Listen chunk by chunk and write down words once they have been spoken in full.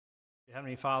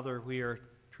Heavenly Father, we are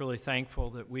truly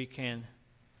thankful that we can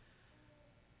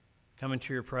come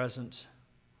into your presence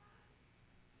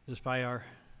just by our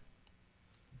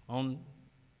own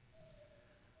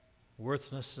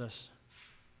worthlessness.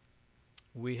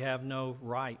 We have no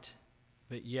right,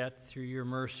 but yet through your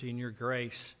mercy and your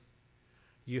grace,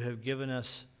 you have given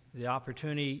us the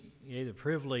opportunity, the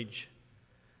privilege,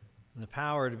 and the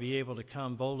power to be able to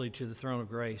come boldly to the throne of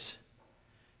grace.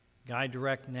 Guide,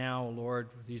 direct now, Lord,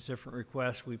 with these different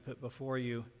requests we put before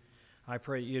you. I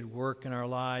pray that you'd work in our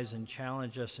lives and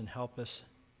challenge us and help us.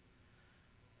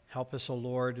 Help us, O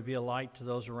Lord, to be a light to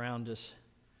those around us.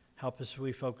 Help us as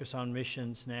we focus on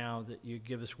missions now, that you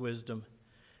give us wisdom.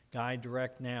 Guide,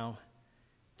 direct now.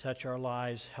 Touch our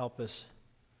lives. Help us.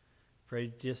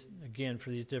 Pray just again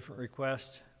for these different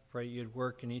requests. Pray you'd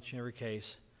work in each and every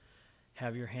case.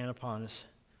 Have your hand upon us.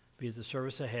 Be at the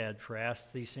service ahead, for I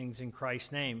ask these things in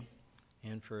Christ's name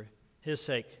and for his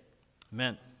sake.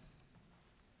 Amen.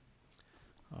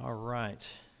 All right.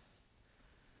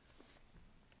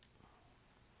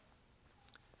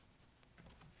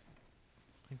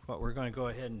 I think what we're going to go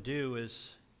ahead and do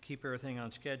is keep everything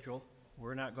on schedule.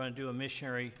 We're not going to do a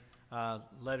missionary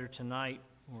letter tonight.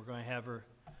 We're going to have our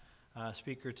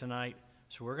speaker tonight.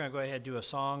 So we're going to go ahead and do a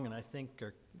song, and I think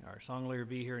our song leader will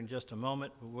be here in just a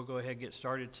moment, but we'll go ahead and get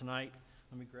started tonight.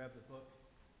 Let me grab the book.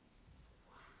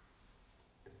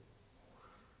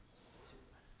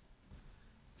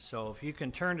 So if you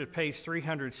can turn to page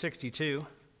 362.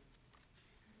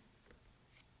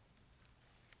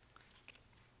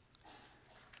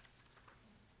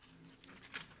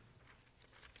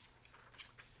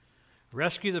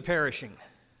 Rescue the Perishing,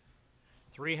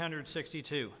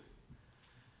 362.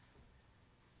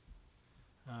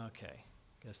 Okay,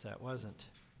 guess that wasn't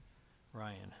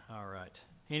Ryan. All right.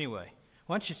 Anyway,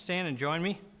 why don't you stand and join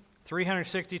me?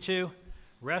 362,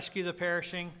 Rescue the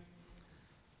Perishing.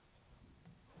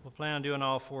 We'll plan on doing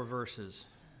all four verses.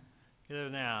 Get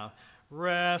it now.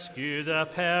 Rescue the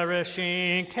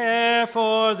perishing, care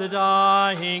for the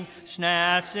dying,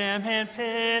 snatch them in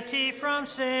pity from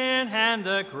sin and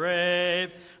the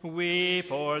grave.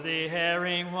 Weep o'er the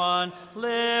erring one,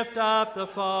 lift up the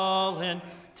fallen,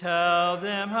 tell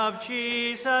them of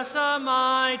Jesus, the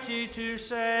mighty to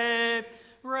save.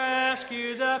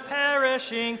 Rescue the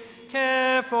perishing,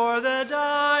 care for the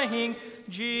dying,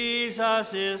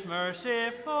 Jesus is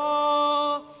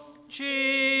merciful,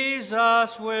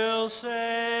 Jesus will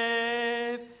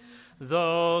save.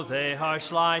 Though they are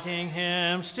slighting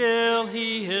him, still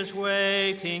he is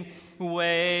waiting,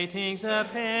 waiting the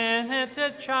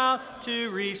penitent child to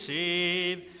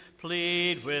receive.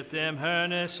 Plead with them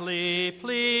earnestly,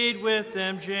 plead with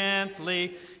them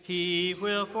gently. He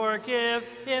will forgive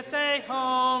if they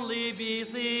only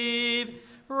believe.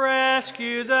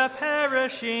 Rescue the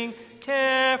perishing,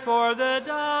 care for the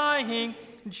dying.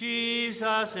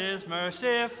 Jesus is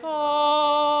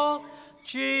merciful,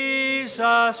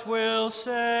 Jesus will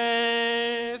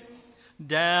save.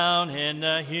 Down in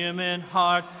the human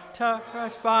heart,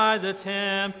 touched by the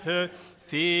tempter,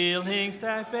 feelings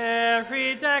that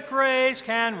buried that grace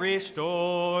can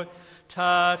restore.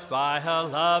 Touched by a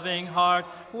loving heart,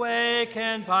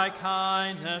 wakened by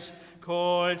kindness,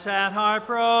 chords that are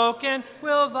broken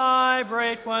will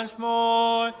vibrate once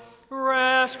more.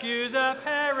 Rescue the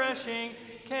perishing,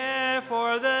 care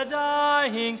for the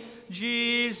dying.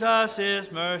 Jesus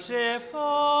is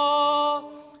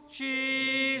merciful,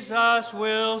 Jesus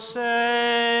will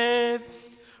save.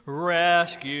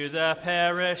 Rescue the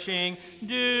perishing,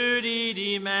 duty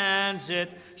demands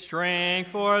it.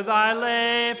 Strength for thy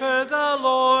labor the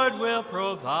Lord will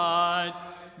provide.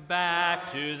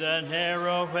 Back to the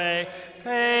narrow way,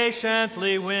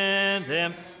 patiently win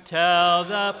them. Tell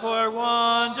the poor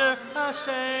wanderer a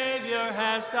Savior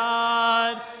has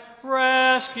died.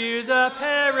 Rescue the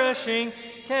perishing,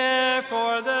 care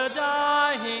for the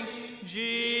dying.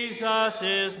 Jesus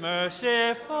is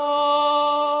merciful,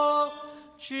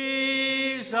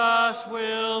 Jesus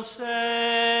will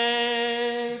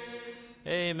save.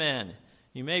 Amen.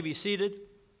 You may be seated.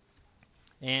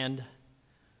 And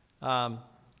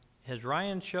has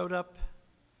Ryan showed up?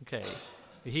 Okay,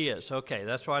 he is. Okay,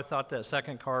 that's why I thought that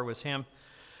second car was him.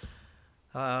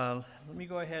 Let me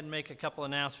go ahead and make a couple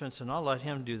announcements, and I'll let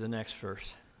him do the next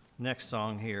verse, next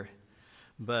song here.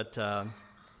 But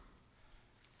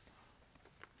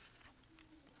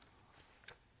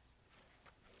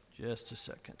just a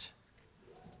second.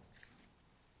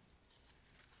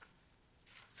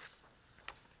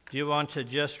 Do you want to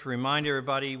just remind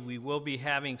everybody we will be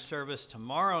having service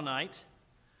tomorrow night,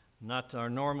 not our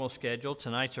normal schedule.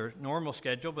 Tonight's our normal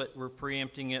schedule, but we're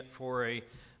preempting it for a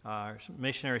our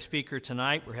missionary speaker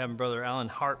tonight. We're having Brother Alan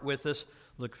Hart with us.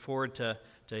 Look forward to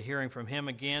hearing from him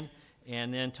again.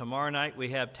 And then tomorrow night we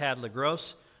have Tad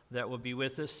LaGrosse that will be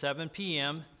with us, 7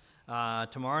 p.m.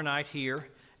 Tomorrow night here.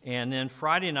 And then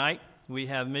Friday night we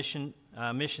have missions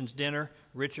dinner.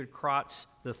 Richard Krotz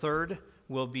III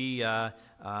will be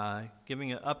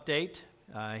giving an update.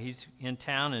 He's in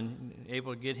town and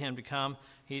able to get him to come.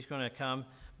 He's going to come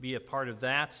be a part of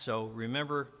that. So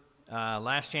remember,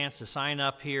 last chance to sign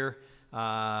up here.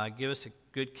 Give us a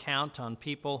good count on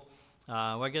people.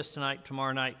 Well, I guess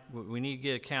tomorrow night, we need to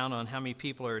get a count on how many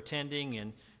people are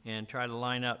attending and try to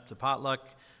line up the potluck.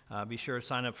 Be sure to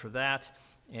sign up for that.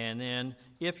 And then,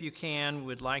 if you can,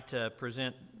 would like to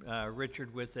present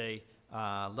Richard with a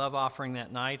love offering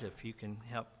that night. If you can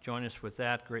help join us with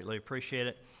that, greatly appreciate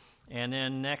it. And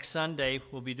then next Sunday,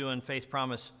 we'll be doing Faith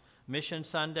Promise Mission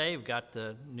Sunday. We've got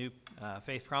the new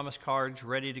Faith Promise cards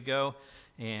ready to go.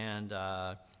 And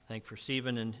thank for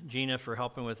Stephen and Gina for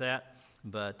helping with that.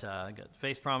 But got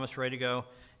Faith Promise ready to go,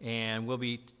 and we'll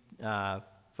be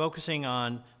focusing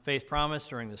on Faith Promise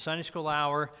during the Sunday school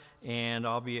hour, and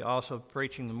I'll be also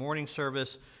preaching the morning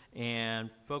service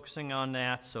and focusing on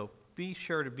that. So be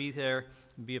sure to be there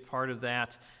and be a part of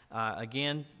that.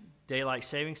 Again, daylight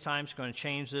savings time is going to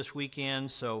change this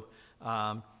weekend, so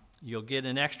you'll get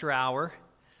an extra hour,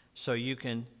 so you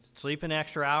can sleep an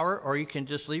extra hour, or you can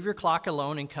just leave your clock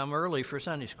alone and come early for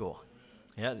Sunday school.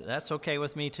 Yeah, that's okay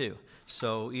with me too.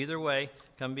 So either way,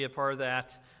 come be a part of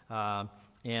that,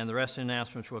 and the rest of the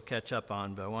announcements we'll catch up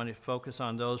on. But I want to focus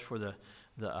on those for the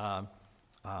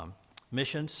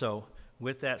mission. So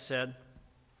with that said,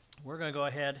 we're going to go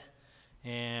ahead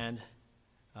and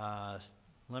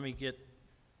let me get.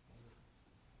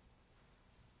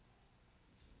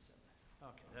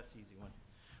 Okay, that's the easy one.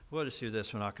 We'll just do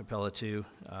this one a cappella too.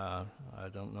 I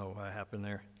don't know what happened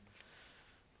there.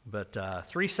 But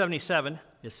 377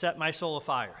 is Set My Soul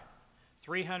Afire.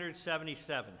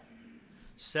 377,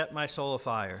 Set My Soul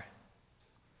Afire.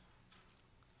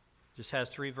 Just has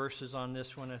 3 verses on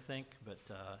this one, I think, but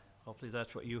hopefully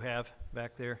that's what you have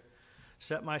back there.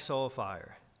 Set my soul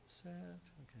afire. Set,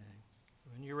 okay.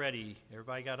 When you're ready,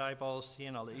 everybody got eyeballs?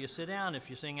 I'll let you sit down if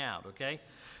you sing out, okay?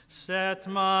 Set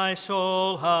my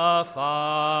soul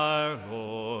afire,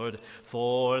 Lord,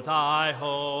 for thy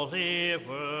holy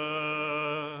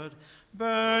word.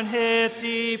 Burn it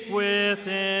deep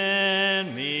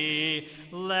within me,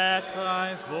 let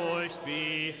thy voice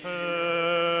be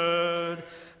heard.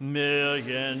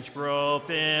 Millions grope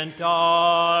in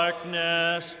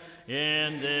darkness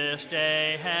in this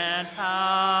day and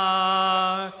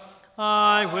hour.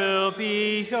 I will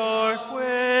be your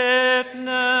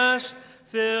witness,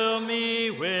 fill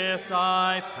me with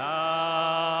thy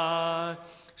power.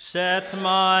 Set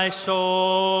my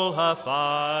soul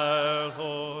afire,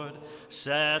 Lord,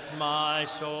 set my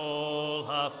soul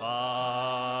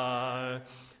afire.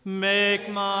 Make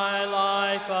my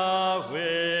life a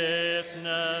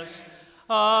witness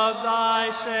of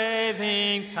thy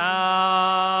saving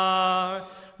power.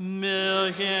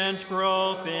 Millions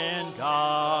grope in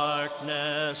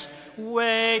darkness,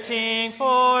 waiting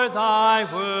for thy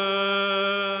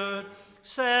word.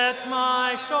 Set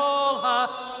my soul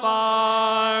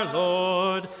afire,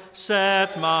 Lord,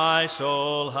 set my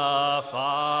soul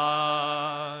afire.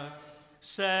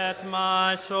 Set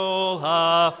my soul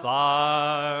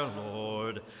afire,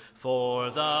 Lord, for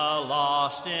the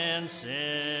lost in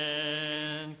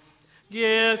sin.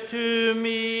 Give to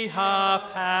me a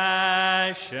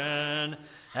passion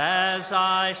as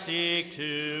I seek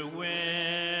to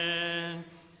win.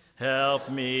 Help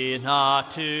me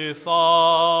not to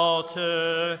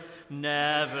falter,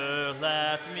 never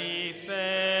let me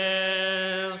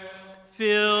fail.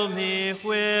 Fill me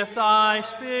with thy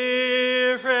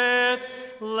Spirit,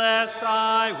 let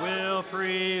thy will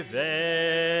prevail.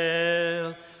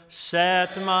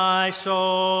 Set my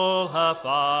soul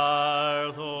afire,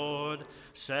 Lord,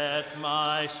 set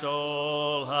my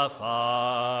soul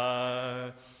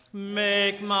afire.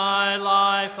 Make my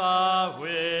life a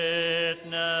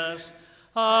witness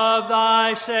of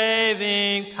thy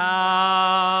saving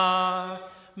power.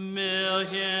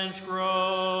 Millions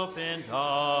grope in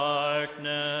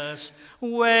darkness,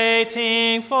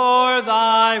 waiting for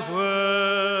thy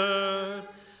word.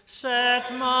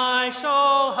 Set my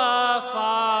soul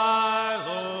afire,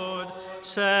 Lord,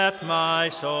 set my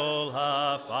soul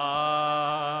afire.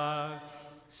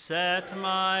 Set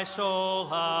my soul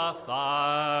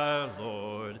afire,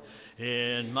 Lord,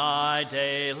 in my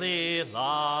daily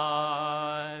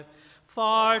life.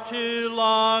 Far too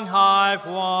long I've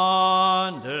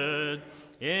wandered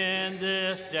in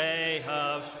this day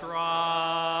of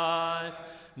strife.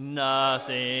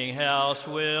 Nothing else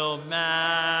will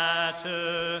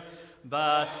matter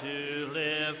but to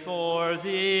live for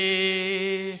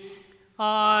thee.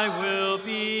 I will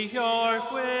be your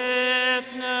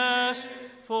witness,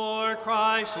 for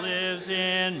Christ lives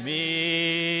in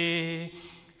me.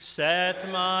 Set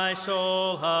my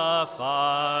soul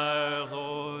afire,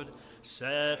 Lord,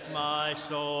 set my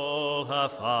soul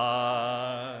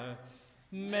afire.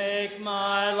 Make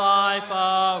my life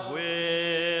a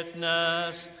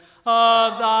witness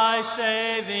of thy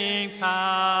saving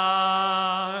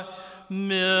power.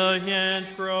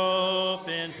 Millions grope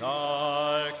in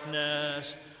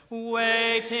darkness,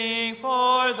 waiting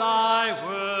for thy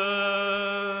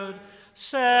word.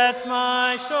 Set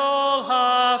my soul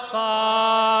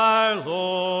afire,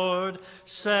 Lord,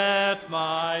 set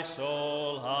my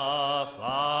soul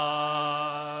afire.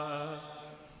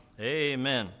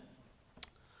 Amen.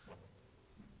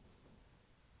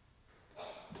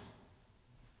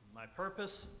 My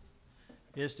purpose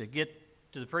is to get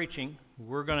to the preaching.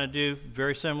 We're going to do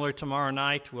very similar tomorrow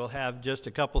night. We'll have just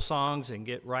a couple songs and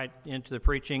get right into the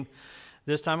preaching.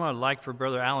 This time I'd like for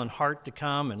Brother Alan Hart to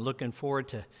come, and looking forward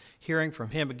to hearing from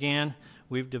him again.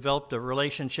 We've developed a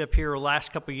relationship here the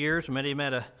last couple of years. We met him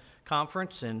at a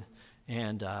conference and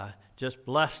just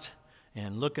blessed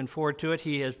and looking forward to it.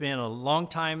 He has been a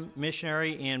long-time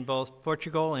missionary in both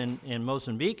Portugal and in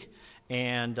Mozambique.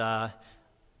 And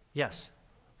yes.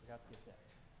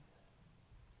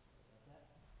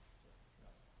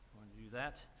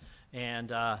 That. And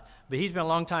but he's been a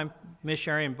long-time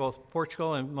missionary in both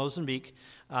Portugal and Mozambique.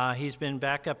 He's been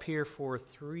back up here for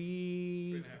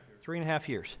three and a half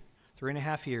years,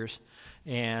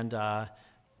 and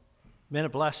been a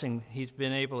blessing. He's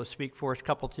been able to speak for us a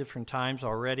couple different times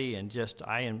already, and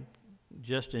I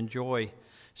enjoy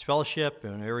his fellowship.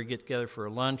 And whenever we get together for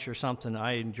lunch or something,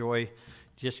 I enjoy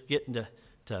just getting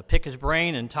to pick his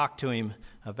brain and talk to him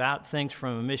about things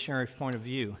from a missionary's point of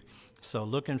view. So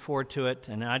looking forward to it,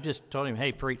 and I just told him,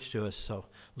 hey, preach to us, so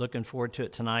looking forward to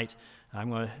it tonight. I'm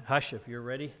going to hush if you're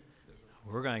ready.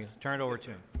 We're going to turn it over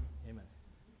to him. Amen.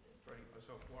 Trying to get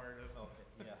myself wired up.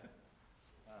 Okay, yeah.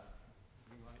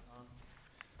 You want it on?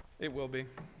 It will be.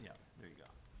 Yeah, there you go.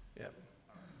 Yep.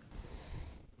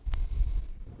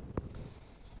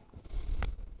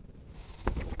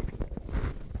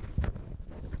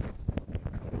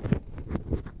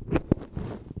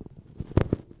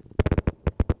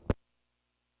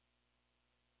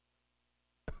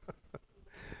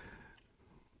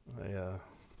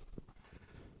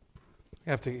 I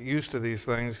have to get used to these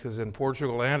things because in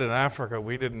Portugal and in Africa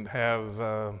we didn't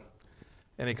have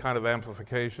any kind of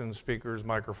amplification, speakers,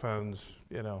 microphones,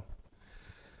 you know.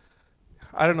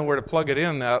 I don't know where to plug it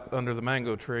in out under the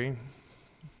mango tree.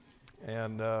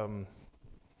 And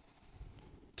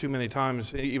too many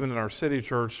times, even in our city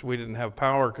church, we didn't have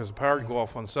power because the power would go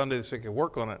off on Sunday so they could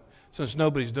work on it, since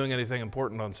nobody's doing anything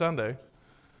important on Sunday.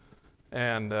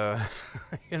 And,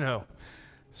 you know,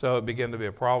 so it began to be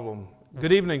a problem.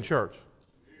 Good evening, church.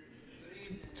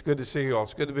 It's good to see you all.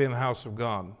 It's good to be in the house of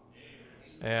God.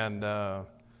 And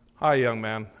hi, young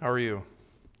man. How are you?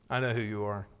 I know who you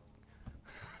are.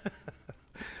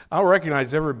 I'll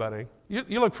recognize everybody.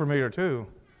 You look familiar, too.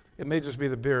 It may just be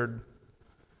the beard.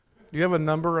 Do you have a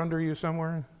number under you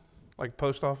somewhere? Like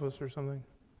post office or something?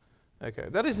 Okay.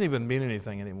 That doesn't even mean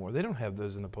anything anymore. They don't have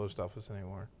those in the post office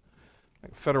anymore.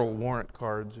 Like federal warrant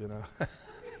cards, you know.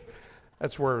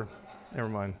 That's where... Never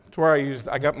mind. It's where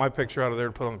I got my picture out of there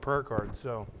to put on the prayer card.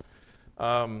 So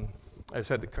I just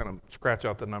had to kind of scratch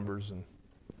out the numbers. And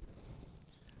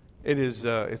it's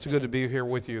good to be here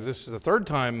with you. This is the third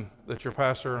time that your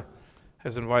pastor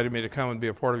has invited me to come and be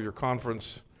a part of your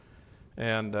conference.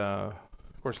 And of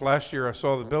course, last year I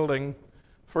saw the building.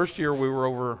 First year we were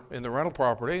over in the rental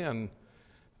property, and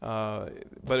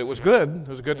but it was good. It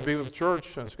was good to be with the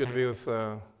church. It's good to be with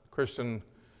Christian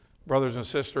brothers and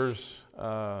sisters.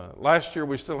 Last year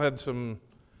we still had some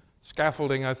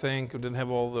scaffolding, I think. We didn't have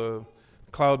all the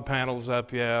cloud panels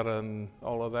up yet and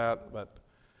all of that. But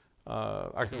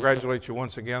I congratulate you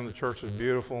once again. The church is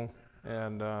beautiful.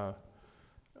 And,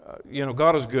 you know,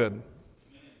 God is good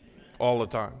all the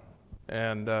time.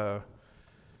 And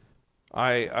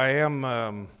I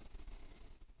am,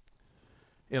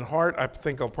 in heart, I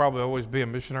think I'll probably always be a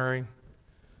missionary.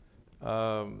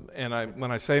 And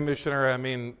when I say missionary, I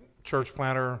mean church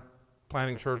planter,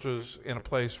 planting churches in a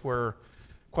place where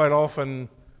quite often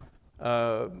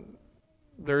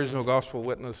there is no gospel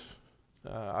witness.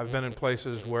 I've been in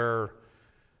places where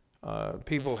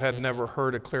people had never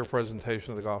heard a clear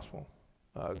presentation of the gospel.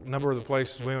 A number of the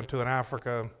places we went to in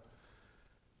Africa,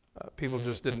 people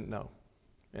just didn't know.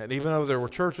 And even though there were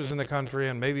churches in the country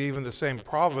and maybe even the same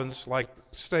province like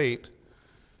state,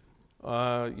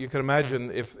 you can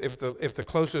imagine if the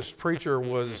closest preacher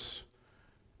was,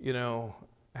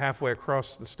 halfway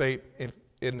across the state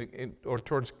or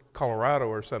towards Colorado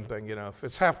or something, if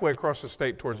it's halfway across the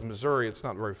state towards Missouri, it's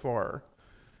not very far.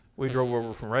 We drove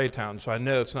over from Raytown, so I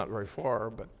know it's not very far,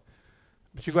 but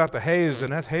you go out to Hays,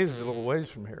 and Hays is a little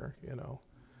ways from here,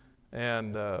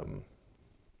 And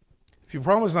if you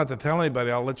promise not to tell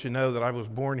anybody, I'll let you know that I was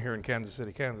born here in Kansas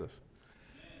City, Kansas.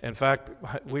 In fact,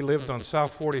 we lived on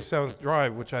South 47th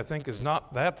Drive, which I think is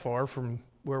not that far from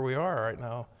where we are right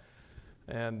now.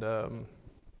 And,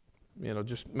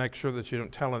 just make sure that you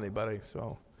don't tell anybody.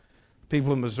 So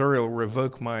people in Missouri will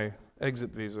revoke my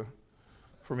exit visa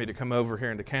for me to come over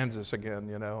here into Kansas again,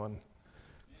 And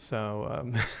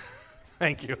so,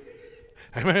 thank you.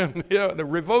 Amen.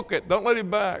 Revoke it. Don't let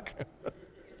him back.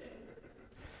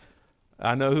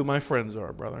 I know who my friends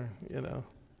are, brother,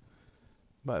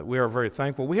 But we are very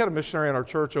thankful. We had a missionary in our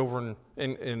church over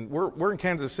we're in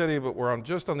Kansas City, but we're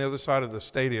just on the other side of the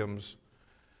stadiums.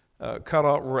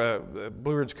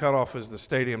 Blue Ridge Cutoff is the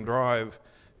Stadium Drive,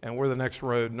 and we're the next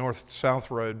road, north-south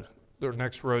road, the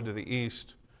next road to the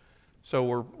east.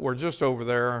 So we're just over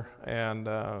there, and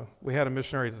we had a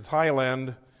missionary to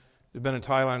Thailand. He's been in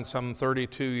Thailand some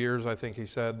 32 years, I think he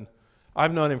said.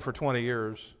 I've known him for 20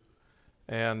 years.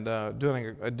 And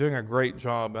doing a great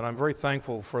job. And I'm very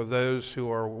thankful for those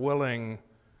who are willing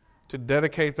to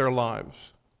dedicate their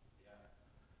lives.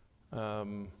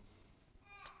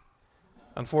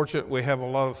 Unfortunately, we have a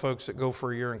lot of folks that go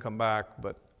for a year and come back,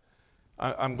 but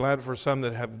I'm glad for some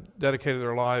that have dedicated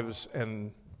their lives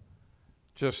and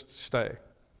just stay.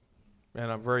 And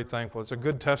I'm very thankful. It's a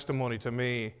good testimony to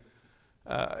me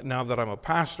now that I'm a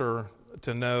pastor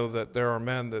to know that there are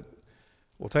men that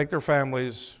will take their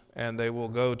families and they will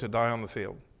go to die on the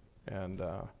field. And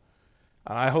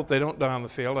I hope they don't die on the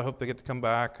field. I hope they get to come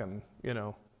back and,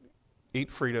 eat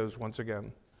Fritos once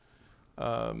again.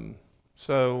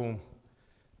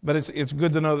 But it's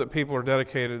good to know that people are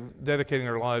dedicating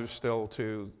their lives still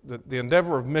to the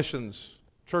endeavor of missions,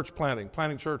 church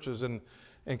planting churches in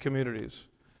communities.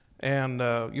 And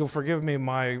you'll forgive me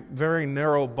my very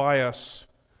narrow bias.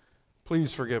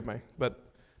 Please forgive me. But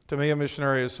to me, a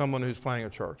missionary is someone who's planting a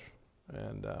church.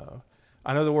 And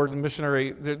I know the word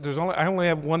missionary, I only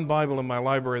have one Bible in my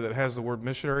library that has the word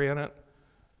missionary in it.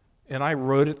 And I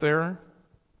wrote it there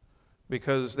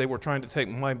because they were trying to take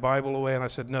my Bible away. And I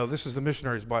said, no, this is the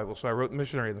missionary's Bible. So I wrote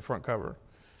missionary in the front cover.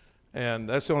 And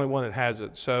that's the only one that has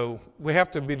it. So we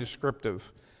have to be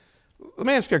descriptive. Let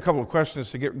me ask you a couple of questions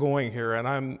to get going here. And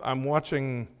I'm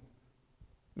watching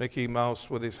Mickey Mouse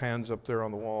with his hands up there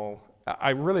on the wall.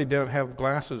 I really don't have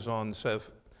glasses on, so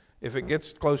if it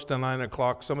gets close to 9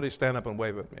 o'clock, somebody stand up and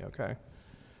wave at me, okay?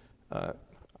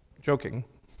 Joking.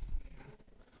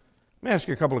 Let me ask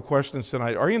you a couple of questions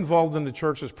tonight. Are you involved in the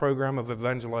church's program of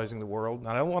evangelizing the world?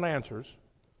 Now, I don't want answers.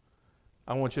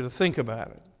 I want you to think about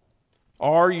it.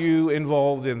 Are you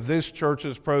involved in this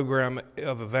church's program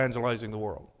of evangelizing the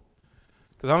world?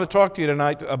 Because I'm going to talk to you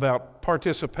tonight about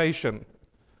participation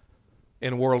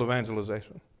in world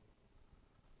evangelization.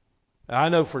 I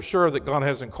know for sure that God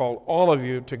hasn't called all of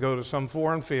you to go to some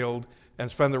foreign field and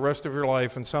spend the rest of your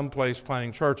life in some place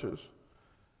planting churches.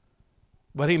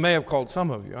 But He may have called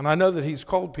some of you. And I know that He's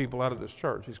called people out of this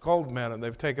church. He's called men, and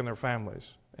they've taken their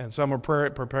families. And some are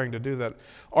preparing to do that.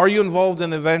 Are you involved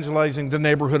in evangelizing the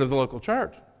neighborhood of the local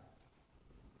church?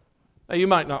 Now, you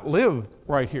might not live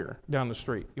right here down the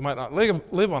street. You might not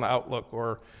live on Outlook,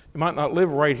 or you might not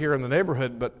live right here in the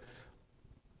neighborhood, but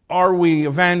are we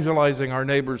evangelizing our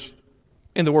neighbors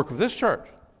in the work of this church?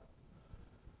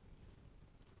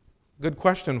 Good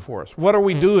question for us. What are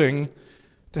we doing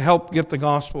to help get the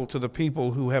gospel to the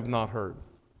people who have not heard?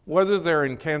 Whether they're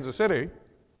in Kansas City,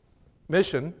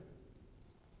 Mission,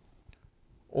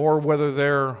 or whether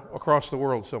they're across the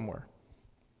world somewhere.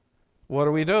 What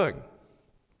are we doing?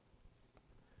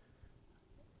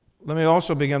 Let me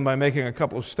also begin by making a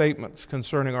couple of statements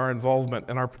concerning our involvement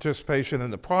and our participation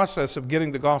in the process of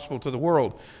getting the gospel to the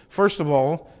world. First of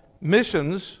all,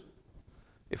 missions,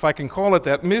 if I can call it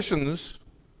that, missions,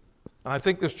 and I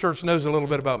think this church knows a little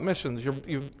bit about missions.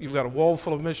 You've got a wall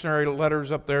full of missionary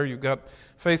letters up there. You've got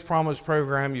Faith Promise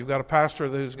Program. You've got a pastor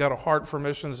who's got a heart for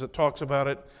missions that talks about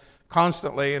it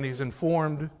constantly, and he's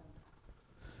informed.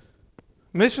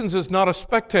 Missions is not a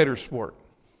spectator sport.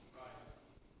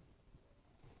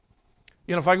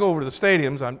 If I go over to the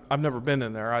stadiums, I've never been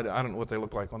in there. I don't know what they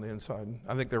look like on the inside.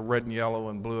 I think they're red and yellow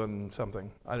and blue and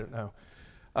something. I don't know.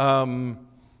 And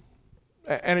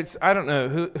I don't know,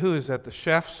 who is that, the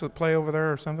chefs that play over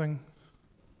there or something?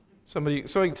 Somebody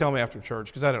can tell me after church,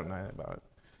 because I don't know anything about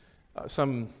it.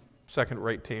 Some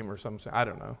second-rate team or something. I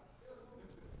don't know.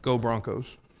 Go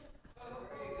Broncos.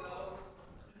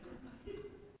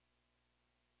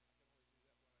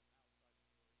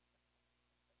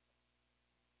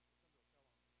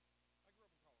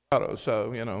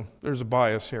 So, there's a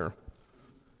bias here.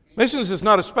 Missions is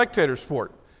not a spectator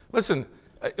sport. Listen,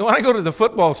 when I go to the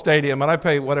football stadium and I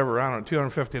pay whatever, I don't know,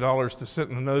 $250 to sit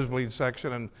in the nosebleed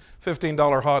section and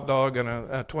 $15 hot dog and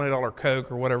a $20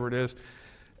 Coke or whatever it is,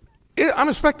 I'm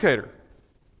a spectator.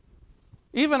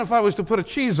 Even if I was to put a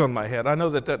cheese on my head, I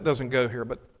know that doesn't go here,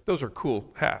 but those are cool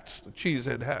hats, the cheese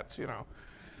head hats,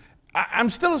 I'm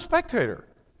still a spectator.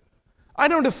 I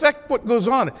don't affect what goes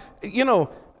on.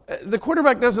 The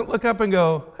quarterback doesn't look up and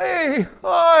go, "Hey,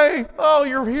 hi, oh,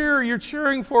 you're here, you're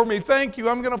cheering for me, thank you,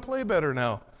 I'm going to play better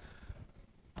now."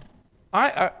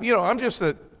 I'm just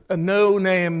a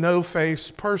no-name,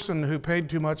 no-face person who paid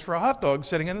too much for a hot dog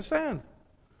sitting in the stand.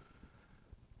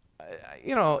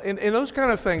 In those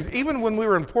kind of things, even when we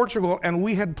were in Portugal and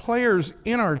we had players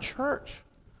in our church,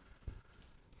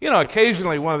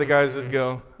 occasionally one of the guys would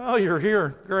go, "Oh, you're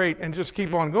here, great," and just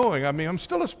keep on going. I mean, I'm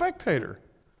still a spectator.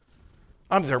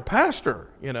 I'm their pastor,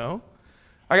 I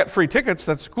got free tickets,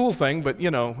 that's a cool thing, but, they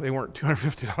weren't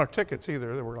 $250 tickets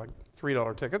either. They were like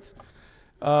 $3 tickets.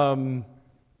 But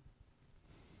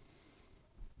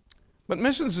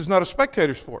missions is not a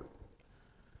spectator sport.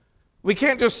 We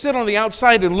can't just sit on the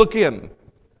outside and look in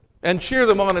and cheer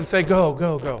them on and say, "Go,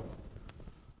 go, go."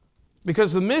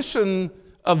 Because the mission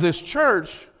of this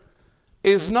church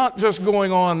is not just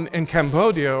going on in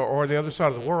Cambodia or the other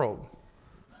side of the world.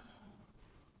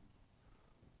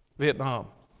 Vietnam,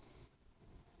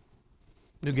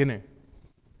 New Guinea,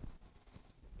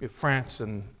 France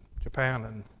and Japan,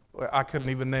 and I couldn't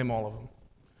even name all of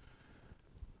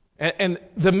them. And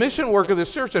the mission work of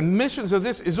this church and missions of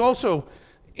this is also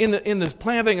in the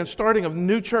planting and starting of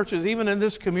new churches, even in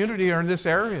this community or in this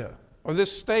area or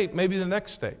this state, maybe the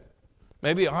next state,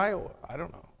 maybe Iowa, I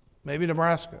don't know, maybe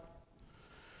Nebraska.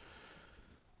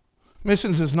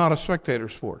 Missions is not a spectator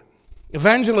sport.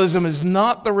 Evangelism is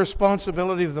not the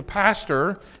responsibility of the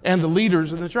pastor and the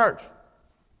leaders in the church.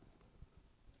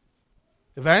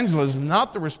 Evangelism is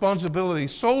not the responsibility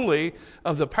solely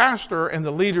of the pastor and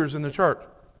the leaders in the church.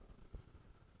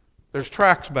 There's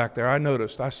tracts back there, I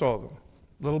noticed, I saw them.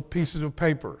 Little pieces of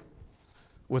paper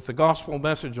with the gospel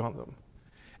message on them.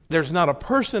 There's not a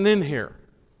person in here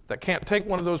that can't take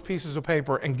one of those pieces of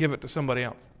paper and give it to somebody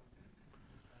else.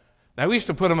 Now, we used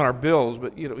to put them on our bills,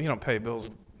 but you don't pay bills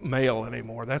mail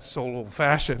anymore. That's so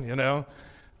old-fashioned,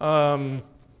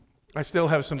 I still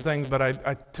have some things, but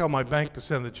I tell my bank to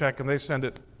send the check, and they send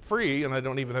it free, and I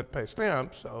don't even have to pay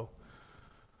stamps. So,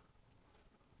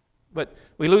 but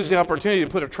we lose the opportunity to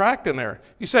put a tract in there.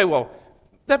 You say, "Well,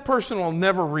 that person will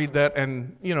never read that,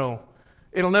 and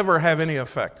it'll never have any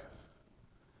effect."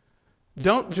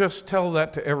 Don't just tell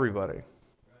that to everybody.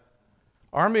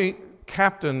 Army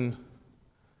Captain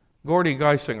Gordy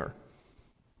Geisinger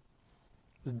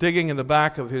was digging in the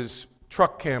back of his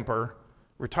truck camper,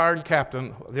 retired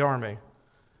captain of the Army,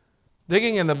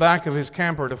 digging in the back of his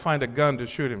camper to find a gun to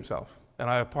shoot himself. And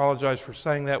I apologize for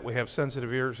saying that. We have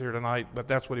sensitive ears here tonight, but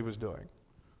that's what he was doing.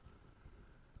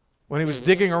 When he was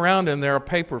digging around in there, a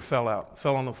paper fell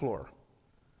on the floor.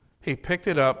 He picked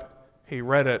it up, he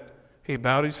read it, he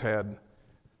bowed his head,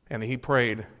 and he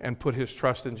prayed and put his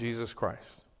trust in Jesus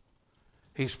Christ.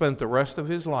 He spent the rest of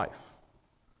his life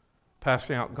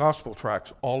passing out gospel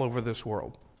tracts all over this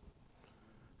world.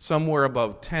 Somewhere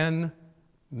above 10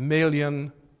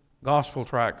 million gospel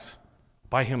tracts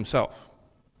by himself.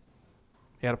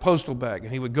 He had a postal bag,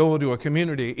 and he would go to a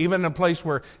community, even in a place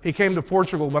where he came to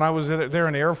Portugal when I was there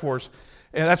in the Air Force,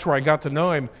 and that's where I got to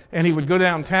know him, and he would go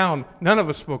downtown. None of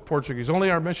us spoke Portuguese.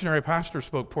 Only our missionary pastor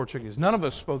spoke Portuguese. None of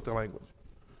us spoke the language.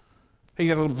 He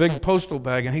had a little big postal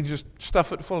bag, and he'd just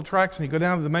stuff it full of tracts, and he'd go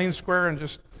down to the main square and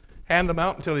just hand them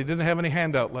out until he didn't have any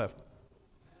handout left.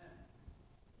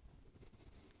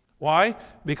 Why?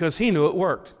 Because he knew it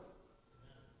worked.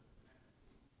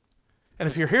 And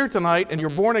if you're here tonight and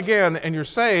you're born again and you're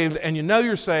saved and you know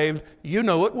you're saved, you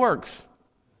know it works.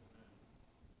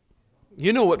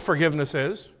 You know what forgiveness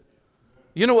is.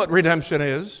 You know what redemption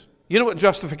is. You know what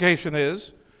justification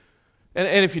is.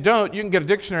 And if you don't, you can get a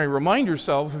dictionary, remind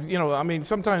yourself,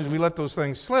 sometimes we let those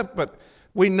things slip, but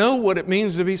we know what it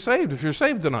means to be saved if you're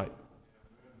saved tonight.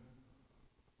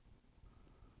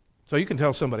 So you can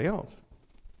tell somebody else.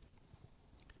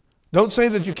 Don't say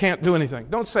that you can't do anything.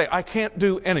 Don't say, "I can't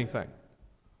do anything."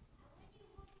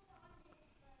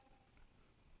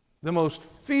 The most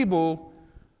feeble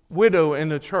widow in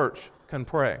the church can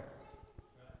pray.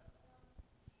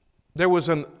 There was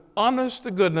an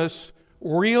honest-to-goodness,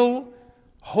 real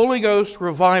Holy Ghost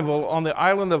revival on the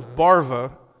island of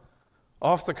Barva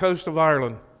off the coast of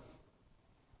Ireland.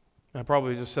 I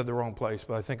probably just said the wrong place,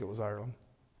 but I think it was Ireland.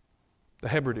 The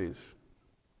Hebrides.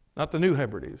 Not the New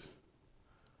Hebrides.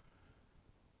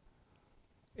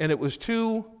 And it was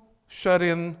 2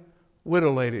 shut-in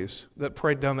widow ladies that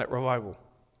prayed down that revival.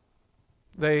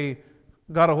 They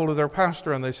got a hold of their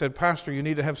pastor and they said, "Pastor, you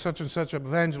need to have such and such an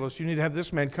evangelist. You need to have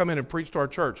this man come in and preach to our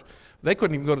church." They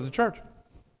couldn't even go to the church.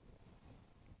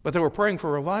 But they were praying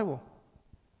for revival.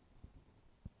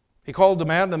 He called the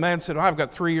man. The man said, "I've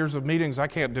got 3 years of meetings. I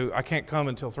can't come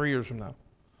until 3 years from now."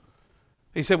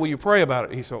 He said, "Will you pray about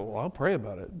it?" He said, "Well, I'll pray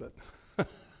about it, but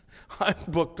I'm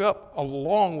booked up a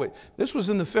long way." This was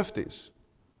in the 50s,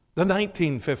 the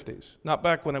 1950s, not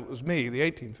back when it was me, the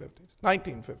 1850s,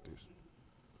 1950s.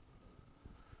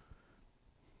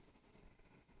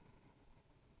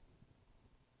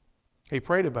 He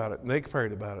prayed about it, and they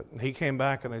prayed about it. And he came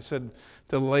back, and they said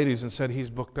to the ladies and said, "He's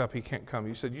booked up, he can't come."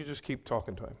 He said, "You just keep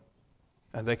talking to him."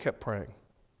 And they kept praying.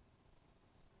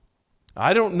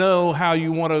 I don't know how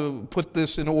you want to put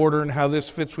this in order and how this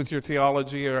fits with your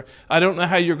theology, or I don't know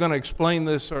how you're going to explain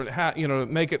this or how,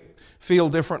 make it feel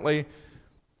differently.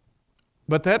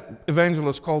 But that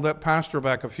evangelist called that pastor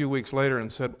back a few weeks later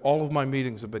and said, "All of my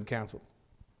meetings have been canceled."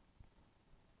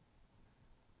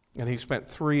 And he spent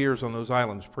 3 years on those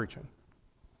islands preaching.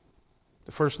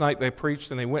 The first night they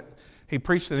preached, and he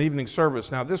preached an evening service.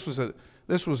 Now this was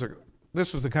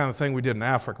the kind of thing we did in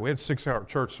Africa. We had 6-hour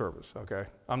church service, okay?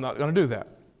 I'm not going to do that.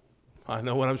 I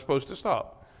know when I'm supposed to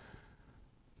stop.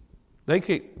 They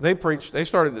preached, they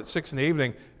started at 6 in the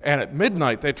evening, and at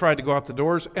midnight they tried to go out the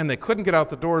doors, and they couldn't get out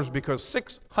the doors because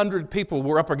 600 people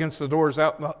were up against the doors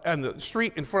out on the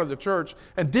street in front of the church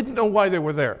and didn't know why they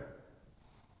were there.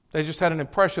 They just had an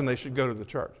impression they should go to the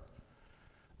church.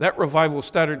 That revival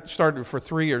started for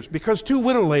 3 years because 2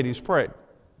 widow ladies prayed.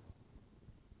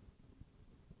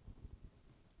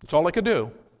 That's all they could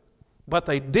do. But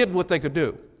they did what they could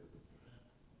do.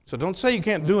 So don't say you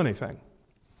can't do anything.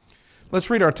 Let's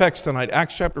read our text tonight,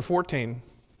 Acts chapter 14.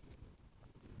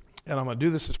 And I'm going to do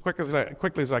this as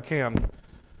quickly as I can,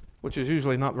 which is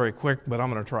usually not very quick, but I'm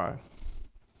going to try.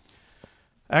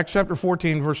 Acts chapter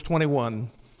 14, verse 21.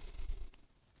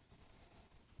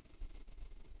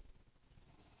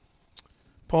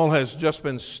 Paul has just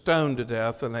been stoned to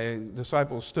death, and the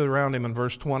disciples stood around him in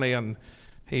verse 20, and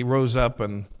he rose up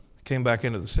and came back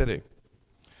into the city.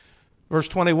 Verse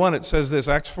 21, it says this,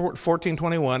 Acts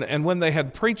 14:21, "And when they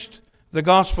had preached the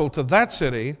gospel to that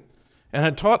city and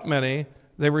had taught many,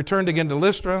 they returned again to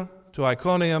Lystra, to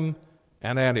Iconium,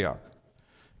 and Antioch,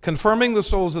 confirming the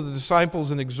souls of the disciples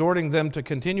and exhorting them to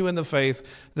continue in the faith,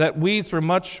 that we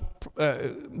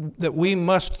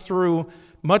must through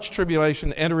much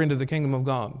tribulation enter into the kingdom of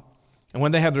God. And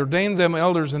when they had ordained them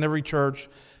elders in every church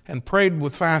and prayed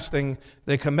with fasting,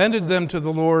 they commended them to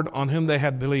the Lord on whom they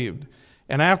had believed.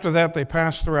 And after that they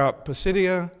passed throughout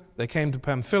Pisidia, they came to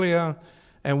Pamphylia,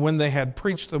 and when they had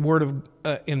preached the word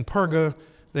in Perga,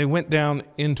 they went down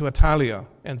into Italia,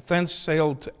 and thence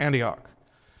sailed to Antioch,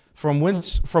 from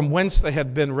whence they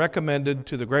had been recommended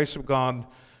to the grace of God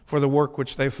for the work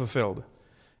which they fulfilled.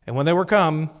 And when they were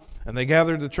come, and they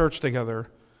gathered the church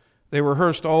together, they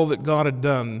rehearsed all that God had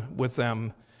done with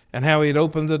them, and how he had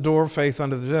opened the door of faith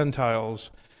unto the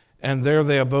Gentiles, and there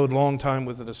they abode long time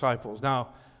with the disciples." Now,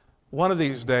 one of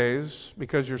these days,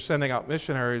 because you're sending out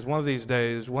missionaries, one of these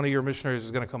days, one of your missionaries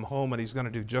is going to come home and he's going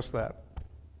to do just that.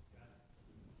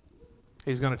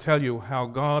 He's going to tell you how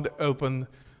God opened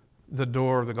the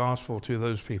door of the gospel to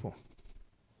those people,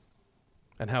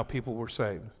 and how people were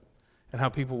saved, and how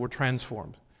people were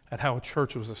transformed, and how a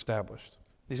church was established.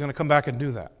 He's going to come back and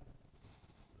do that.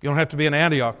 You don't have to be in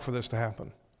Antioch for this to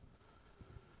happen.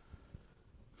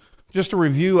 Just to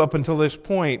review up until this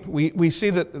point, we see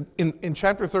that in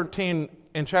chapter 13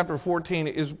 and chapter 14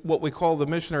 is what we call the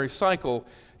missionary cycle.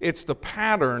 It's the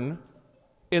pattern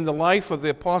in the life of the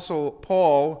apostle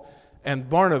Paul and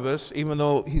Barnabas. Even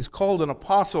though he's called an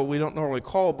apostle, we don't normally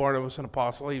call Barnabas an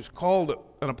apostle. He was called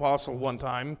an apostle one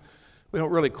time. We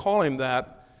don't really call him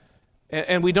that.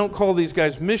 And we don't call these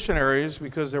guys missionaries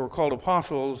because they were called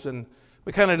apostles, and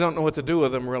we kind of don't know what to do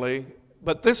with them, really.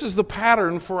 But this is the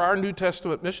pattern for our New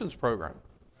Testament missions program,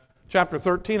 chapter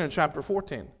 13 and chapter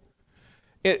 14.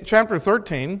 In chapter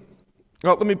 13,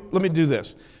 well, let me do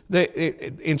this.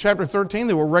 In chapter 13,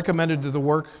 they were recommended to the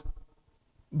work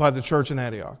by the church in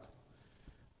Antioch.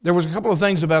 There was a couple of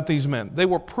things about these men. They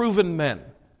were proven men.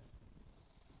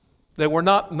 They were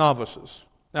not novices.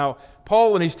 Now,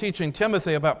 Paul, when he's teaching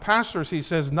Timothy about pastors, he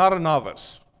says, not a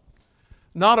novice,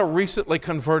 not a recently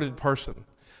converted person,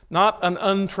 not an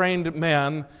untrained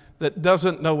man that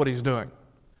doesn't know what he's doing.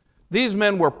 These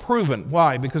men were proven.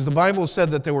 Why? Because the Bible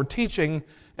said that they were teaching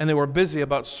and they were busy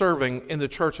about serving in the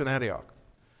church in Antioch.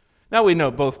 Now we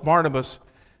know both Barnabas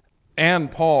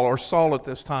and Paul, or Saul at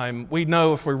this time, we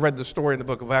know if we read the story in the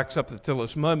book of Acts up until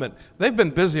this moment, they've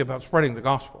been busy about spreading the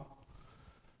gospel.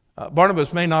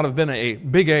 Barnabas may not have been a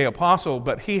big A apostle,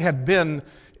 but he had been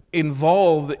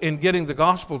involved in getting the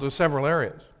gospel to several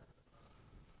areas.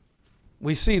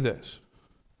 We see this.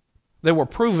 They were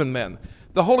proven men.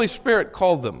 The Holy Spirit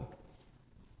called them.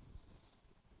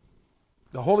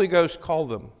 The Holy Ghost called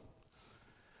them.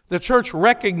 The church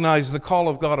recognized the call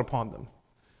of God upon them.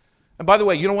 And by the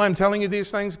way, you know why I'm telling you these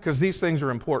things? Because these things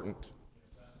are important.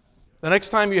 The next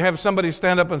time you have somebody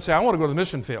stand up and say, I want to go to the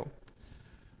mission field.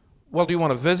 Well, do you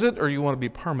want to visit or you want to be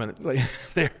permanently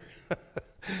there?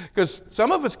 Because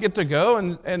some of us get to go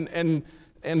and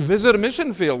visit a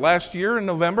mission field. Last year in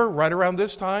November, right around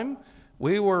this time,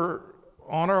 we were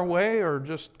on our way or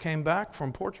just came back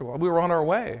from Portugal. We were on our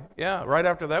way. Yeah, right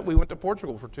after that, we went to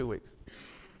Portugal for 2 weeks.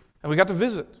 And we got to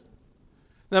visit.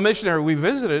 Now, the missionary we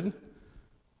visited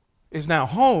is now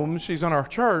home. She's on our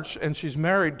church, and she's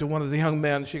married to one of the young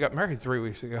men. She got married 3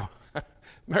 weeks ago.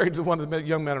 Married to one of the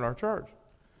young men in our church.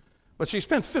 But she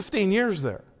spent 15 years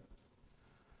there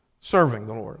serving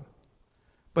the Lord.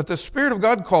 But the Spirit of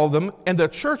God called them, and the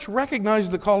church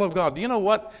recognized the call of God. Do you know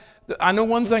what? I know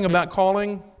one thing about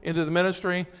calling into the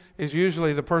ministry is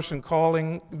usually the person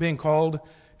being called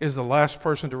is the last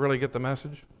person to really get the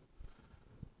message.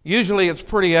 Usually it's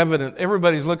pretty evident.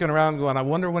 Everybody's looking around going, I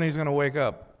wonder when he's going to wake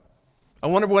up. I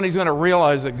wonder when he's going to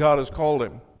realize that God has called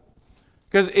him.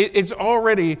 Because it's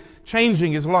already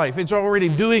changing his life. It's already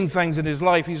doing things in his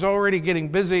life. He's already getting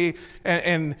busy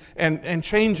and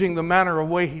changing the manner of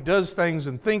way he does things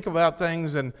and think about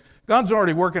things. And God's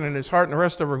already working in his heart, and the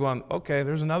rest of us are going, okay,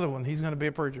 there's another one. He's going to be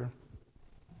a preacher.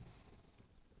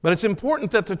 But it's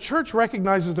important that the church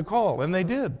recognizes the call, and they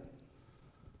did.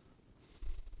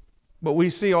 But we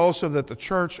see also that the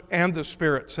church and the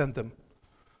Spirit sent them.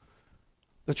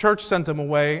 The church sent them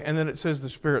away, and then it says the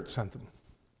Spirit sent them.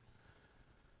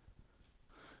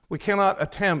 We cannot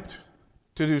attempt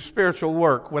to do spiritual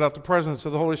work without the presence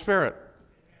of the Holy Spirit.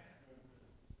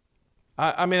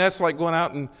 I mean, that's like going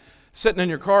out and sitting in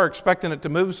your car expecting it to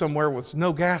move somewhere with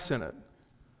no gas in it.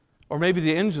 Or maybe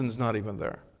the engine's not even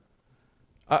there.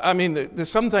 I mean,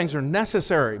 some things are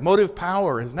necessary. Motive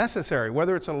power is necessary,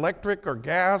 whether it's electric or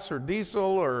gas or diesel,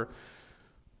 or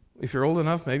if you're old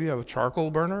enough, maybe you have a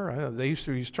charcoal burner. They used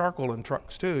to use charcoal in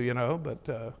trucks too, you know, but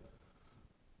there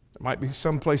might be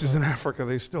some places in Africa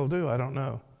they still do. I don't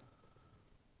know.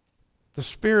 The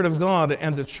Spirit of God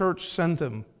and the church sent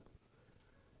them.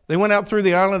 They went out through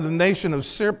the island and nation of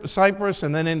Cyprus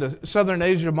and then into southern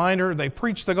Asia Minor. They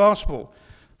preached the gospel.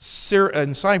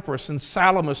 In Cyprus and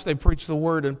Salamis they preached the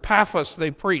word. In Paphos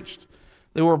they preached.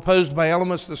 They were opposed by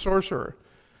Elymas the sorcerer.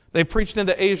 They preached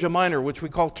into Asia Minor, which we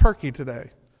call Turkey today.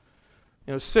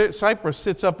 You know, Cyprus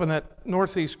sits up in that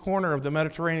northeast corner of the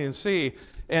Mediterranean Sea,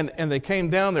 and they came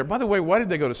down there. By the way, why did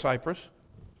they go to Cyprus?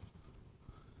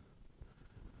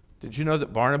 Did you know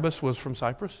that Barnabas was from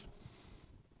Cyprus?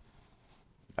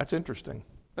 That's interesting.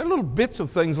 There are little bits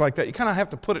of things like that. You kind of have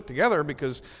to put it together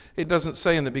because it doesn't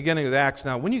say in the beginning of the Acts.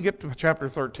 Now, when you get to chapter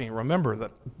 13, remember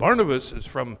that Barnabas is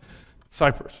from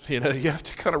Cyprus. You know, you have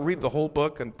to kind of read the whole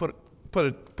book and put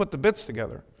the bits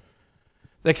together.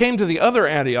 They came to the other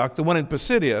Antioch, the one in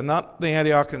Pisidia, not the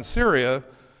Antioch in Syria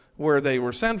where they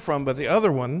were sent from, but the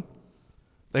other one.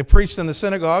 They preached in the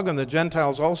synagogue, and the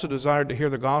Gentiles also desired to hear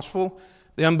the gospel.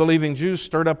 The unbelieving Jews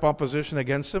stirred up opposition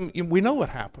against them. We know what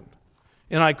happened.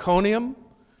 In Iconium,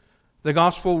 the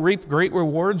gospel reaped great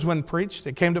rewards when preached.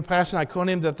 It came to pass in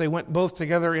Iconium that they went both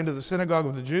together into the synagogue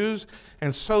of the Jews,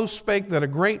 and so spake that a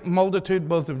great multitude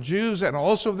both of Jews and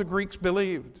also of the Greeks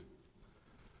believed.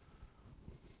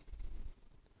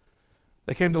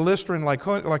 They came to Lystra and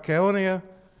Lycaonia,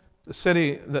 the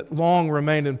city that long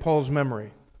remained in Paul's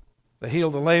memory. They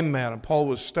healed a lame man, and Paul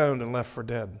was stoned and left for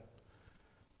dead.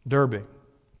 Derbe,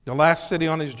 the last city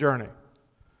on his journey,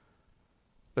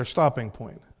 their stopping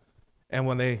point. And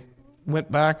when they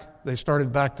went back, they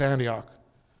started back to Antioch.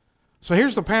 So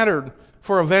here's the pattern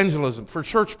for evangelism, for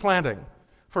church planting,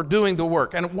 for doing the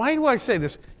work. And why do I say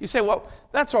this? You say, well,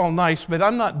 that's all nice, but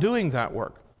I'm not doing that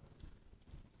work.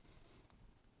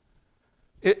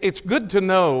 It's good to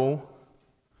know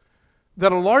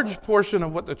that a large portion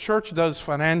of what the church does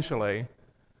financially,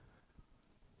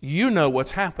 you know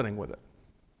what's happening with it.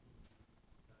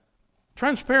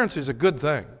 Transparency is a good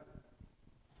thing.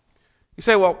 You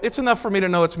say, well, it's enough for me to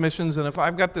know it's missions, and if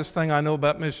I've got this thing I know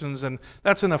about missions, and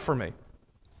that's enough for me.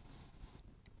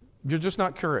 You're just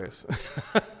not curious.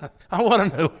 I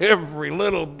want to know every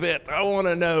little bit. I want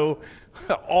to know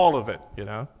all of it, you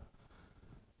know.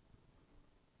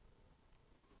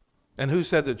 And who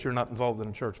said that you're not involved in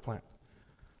a church plant?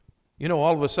 You know,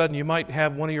 all of a sudden you might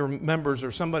have one of your members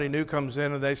or somebody new comes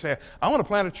in and they say, I want to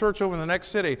plant a church over in the next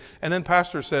city. And then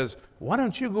pastor says, why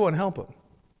don't you go and help them?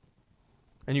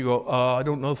 And you go, I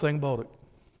don't know a thing about it.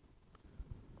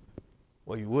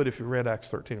 Well, you would if you read Acts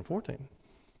 13 and 14.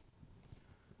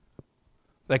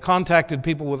 They contacted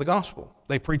people with the gospel.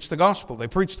 They preached the gospel. They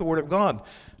preached the word of God.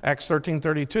 Acts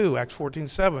 13:32, Acts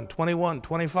 14:7, 21,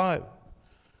 25.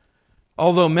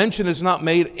 Although mention is not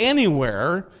made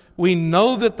anywhere, we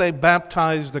know that they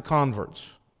baptized the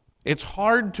converts. It's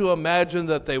hard to imagine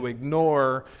that they would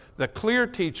ignore the clear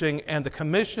teaching and the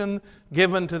commission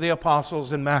given to the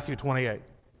apostles in Matthew 28.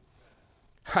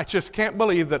 I just can't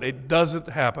believe that it doesn't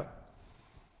happen.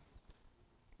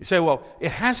 You say, well,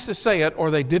 it has to say it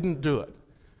or they didn't do it.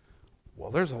 Well,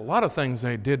 there's a lot of things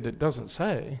they did that doesn't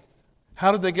say.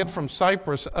 How did they get from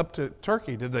Cyprus up to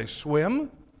Turkey? Did they swim?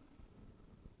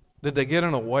 Did they get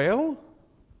in a whale?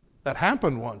 That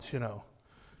happened once, you know.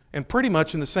 And pretty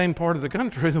much in the same part of the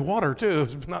country, the water too.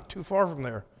 It's not too far from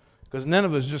there because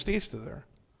Nineveh is just east of there.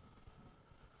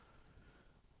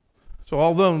 So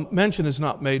although mention is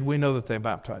not made, we know that they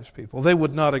baptized people. They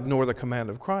would not ignore the command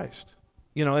of Christ.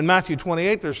 You know, in Matthew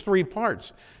 28, there's 3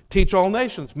 parts. Teach all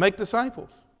nations, make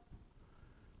disciples.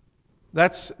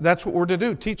 That's what we're to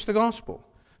do, teach the gospel.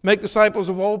 Make disciples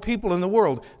of all people in the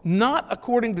world, not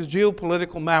according to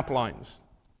geopolitical map lines.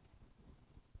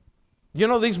 You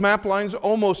know, these map lines,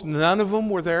 almost none of them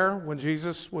were there when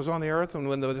Jesus was on the earth and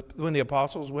when the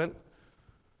apostles went.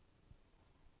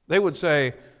 They would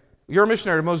say, you're a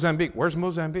missionary to Mozambique. Where's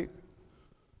Mozambique?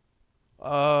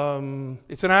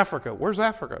 It's in Africa. Where's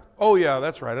Africa? Oh, yeah,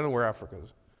 that's right. I know where Africa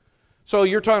is. So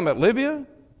you're talking about Libya?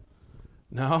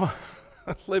 No.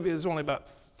 Libya is only about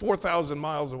 4,000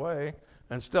 miles away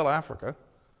and still Africa.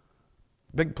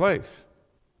 Big place.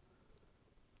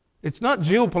 It's not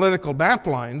geopolitical map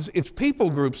lines. It's people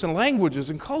groups and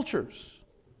languages and cultures.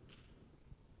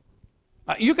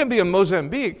 You can be in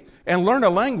Mozambique and learn a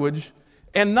language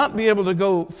and not be able to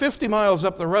go 50 miles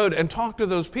up the road and talk to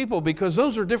those people because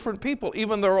those are different people.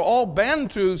 Even they're all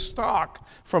Bantu stock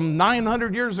from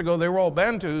 900 years ago, they were all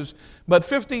Bantus. But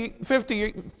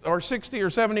 50 or 60 or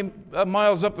 70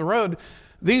 miles up the road,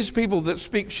 these people that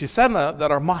speak Shisena,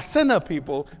 that are Masena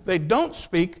people, they don't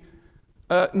speak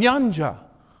Nyanja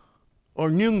or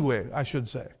Nyungwe, I should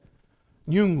say.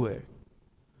 Nyungwe.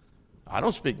 I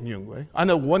don't speak Nyungwe. I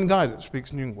know one guy that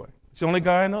speaks Nyungwe. It's the only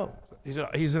guy I know.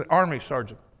 He's an army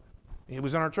sergeant. He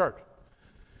was in our church.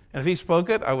 And if he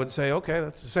spoke it, I would say, okay,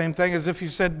 that's the same thing as if you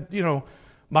said, you know,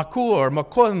 Maku or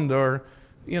Makund or,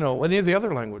 you know, any of the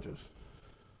other languages.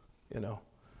 You know.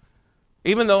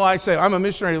 Even though I say I'm a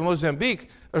missionary to Mozambique,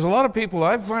 there's a lot of people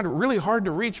I find it really hard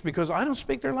to reach because I don't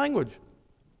speak their language.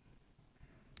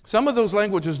 Some of those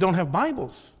languages don't have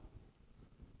Bibles.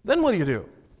 Then what do you do?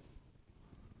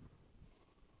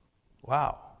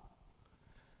 Wow.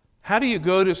 How do you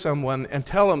go to someone and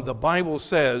tell him the Bible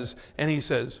says, and he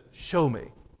says, show me?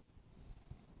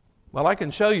 Well, I can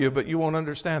show you, but you won't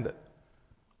understand it.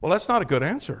 Well, that's not a good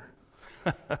answer.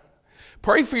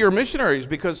 Pray for your missionaries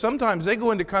because sometimes they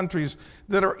go into countries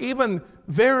that are even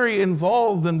very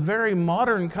involved in very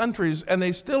modern countries and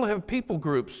they still have people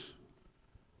groups.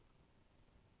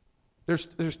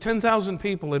 There's 10,000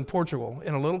 people in Portugal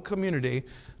in a little community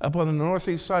up on the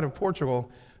northeast side of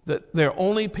Portugal that they're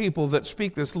only people that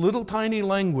speak this little tiny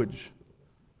language.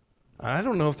 I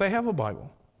don't know if they have a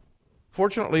Bible.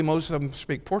 Fortunately, most of them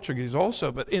speak Portuguese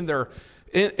also, but in their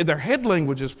head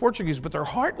language is Portuguese, but their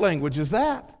heart language is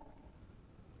that.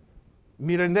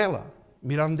 Mirandela,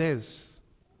 Mirandês.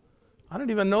 I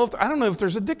don't know if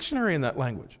there's a dictionary in that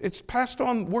language. It's passed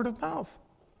on word of mouth.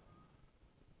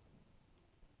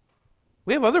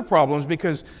 We have other problems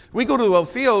because we go to a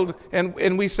field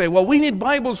and we say, well, we need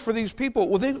Bibles for these people.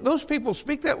 Well, those people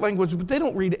speak that language, but they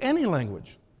don't read any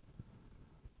language.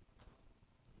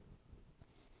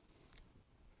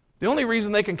 The only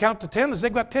reason they can count to 10 is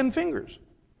they've got 10 fingers.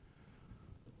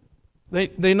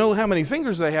 They know how many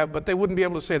fingers they have, but they wouldn't be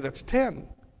able to say that's 10.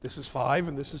 This is 5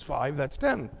 and this is 5, that's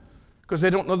 10. Because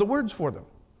they don't know the words for them.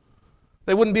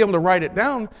 They wouldn't be able to write it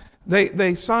down.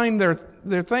 They sign their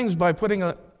things by putting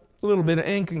a little bit of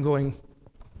ink and going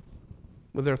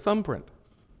with their thumbprint.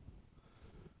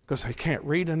 Because they can't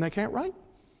read and they can't write.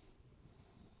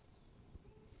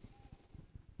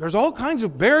 There's all kinds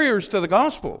of barriers to the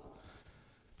gospel.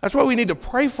 That's why we need to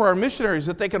pray for our missionaries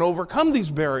that they can overcome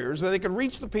these barriers, that they can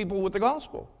reach the people with the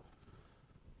gospel.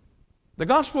 The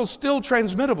gospel is still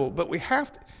transmittable, but we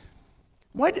have to.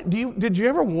 Did you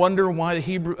ever wonder why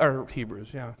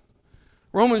the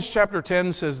Romans chapter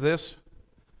 10 says this,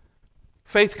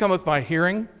 faith cometh by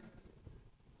hearing,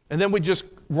 and then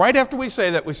right after we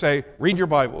say that, we say, read your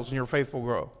Bibles and your faith will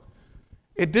grow.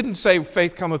 It didn't say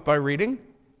faith cometh by reading.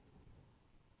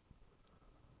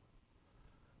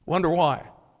 Wonder why?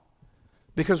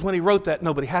 Because when he wrote that,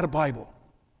 nobody had a Bible.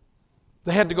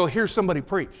 They had to go hear somebody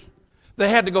preach. They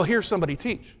had to go hear somebody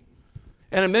teach.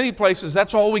 And in many places,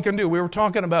 that's all we can do. We were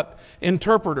talking about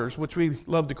interpreters, which we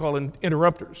love to call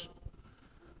interrupters.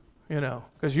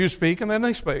 Because you speak and then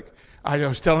they speak. I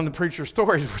was telling the preacher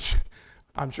stories, which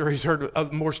I'm sure he's heard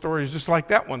of more stories just like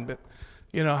that one. But,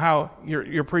 how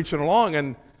you're preaching along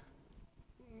and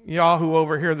Yahoo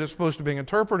over here that's supposed to be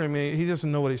interpreting me, he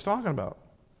doesn't know what he's talking about.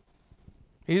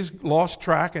 He's lost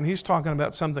track and he's talking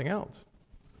about something else.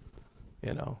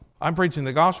 I'm preaching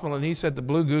the gospel and he said the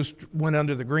blue goose went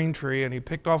under the green tree and he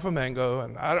picked off a mango,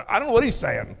 and I don't know what he's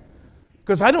saying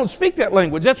because I don't speak that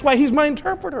language. That's why he's my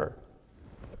interpreter.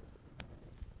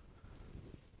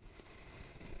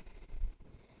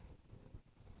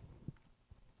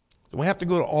 We have to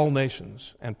go to all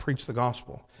nations and preach the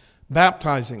gospel,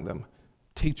 baptizing them,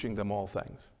 teaching them all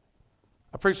things.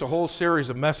 I preached a whole series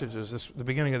of messages at the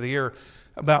beginning of the year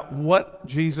about what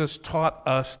Jesus taught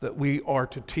us that we are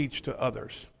to teach to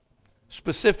others.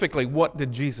 Specifically, what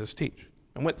did Jesus teach?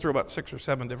 I went through about 6 or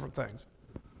 7 different things.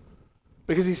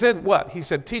 Because he said what? He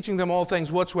said, teaching them all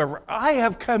things whatsoever I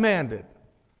have commanded.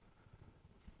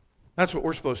 That's what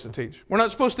we're supposed to teach. We're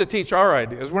not supposed to teach our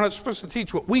ideas. We're not supposed to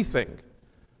teach what we think.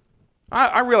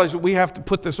 I realize that we have to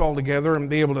put this all together and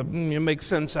be able to make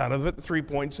sense out of it, 3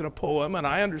 points in a poem, and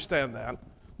I understand that.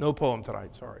 No poem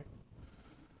tonight, sorry.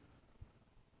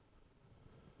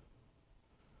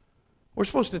 We're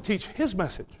supposed to teach his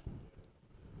message.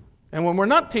 And when we're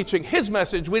not teaching his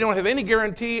message, we don't have any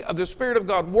guarantee of the Spirit of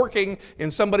God working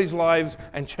in somebody's lives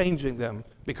and changing them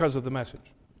because of the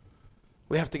message.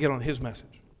 We have to get on his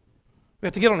message. We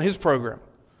have to get on his program.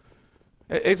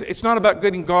 It's not about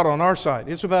getting God on our side.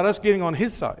 It's about us getting on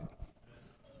his side.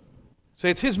 So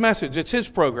it's his message. It's his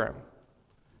program.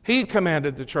 He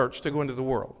commanded the church to go into the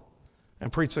world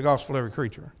and preach the gospel to every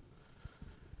creature.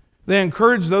 They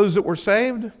encouraged those that were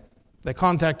saved. They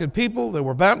contacted people. They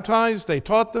were baptized. They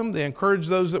taught them. They encouraged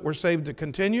those that were saved to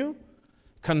continue,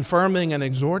 confirming and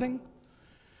exhorting.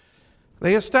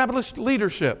 They established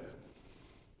leadership.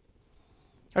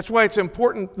 That's why it's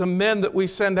important the men that we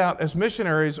send out as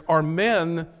missionaries are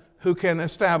men who can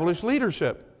establish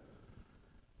leadership.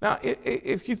 Now,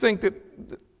 if you think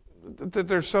that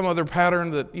there's some other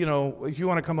pattern that, if you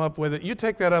want to come up with it, you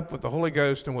take that up with the Holy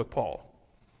Ghost and with Paul.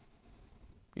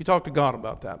 You talk to God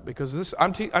about that, because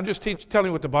I'm just telling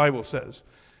you what the Bible says.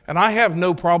 And I have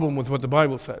no problem with what the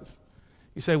Bible says.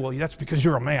 You say, well, that's because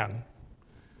you're a man.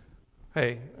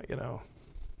 Hey,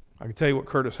 I can tell you what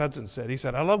Curtis Hudson said. He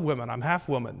said, I love women. I'm half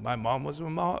woman. My mom was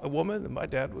a woman and my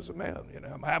dad was a man.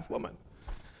 I'm half woman.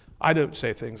 I don't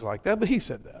say things like that, but he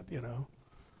said that,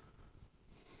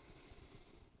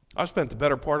 I spent the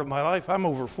better part of my life. I'm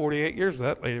over 48 years with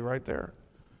that lady right there.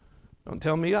 Don't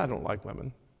tell me I don't like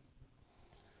women.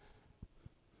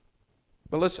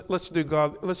 But let's do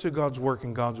God's work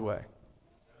in God's way.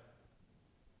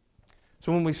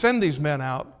 So when we send these men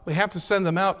out, we have to send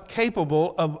them out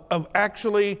capable of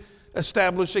actually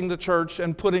establishing the church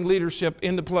and putting leadership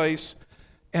into place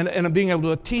and being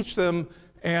able to teach them.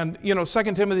 And,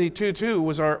 2 Timothy 2:2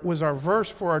 was our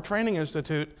verse for our training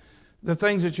institute. The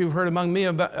things that you've heard of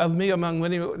me among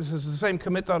many, this is the same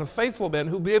commit thou to faithful men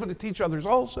who will be able to teach others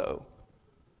also.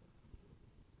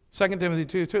 2 Timothy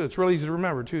 2:2. It's really easy to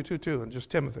remember, 2:2, and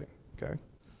just Timothy, okay?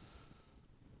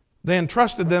 They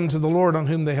entrusted them to the Lord on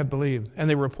whom they had believed, and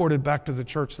they reported back to the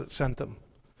church that sent them.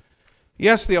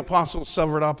 Yes, the apostles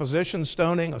suffered opposition,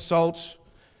 stoning, assaults,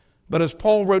 but as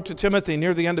Paul wrote to Timothy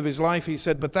near the end of his life, he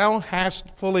said, but thou hast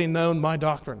fully known my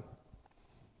doctrine,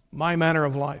 my manner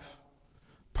of life,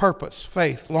 purpose,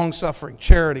 faith, long-suffering,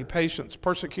 charity, patience,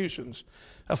 persecutions,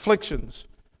 afflictions,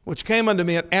 which came unto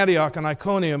me at Antioch and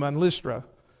Iconium and Lystra,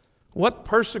 what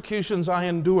persecutions I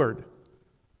endured,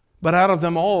 but out of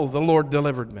them all the Lord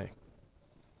delivered me.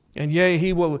 And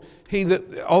yea,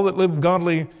 all that live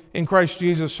godly in Christ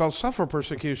Jesus shall suffer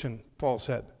persecution, Paul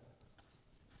said.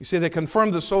 You see, they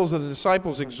confirmed the souls of the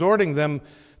disciples, exhorting them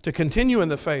to continue in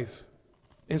the faith,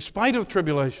 in spite of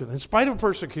tribulation, in spite of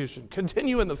persecution,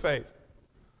 continue in the faith.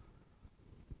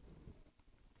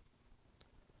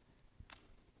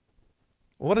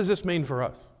 What does this mean for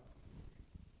us?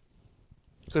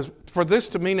 Because for this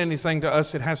to mean anything to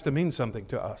us, it has to mean something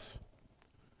to us.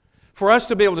 For us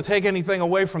to be able to take anything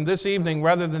away from this evening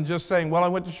rather than just saying, well, I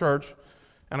went to church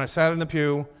and I sat in the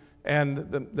pew And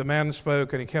the man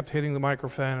spoke, and he kept hitting the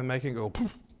microphone and making it go,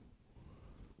 poof.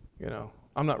 You know,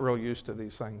 I'm not real used to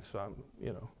these things, so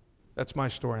that's my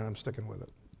story, and I'm sticking with it.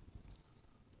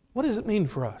 What does it mean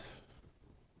for us?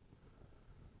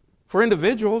 For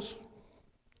individuals,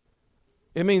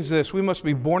 it means this: we must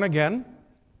be born again,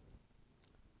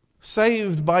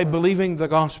 saved by believing the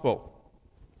gospel.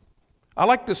 I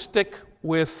like to stick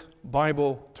with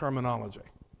Bible terminology.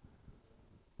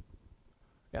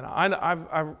 And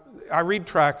I read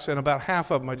tracts, and about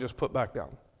half of them I just put back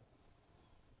down.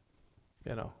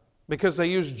 Because they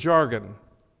use jargon.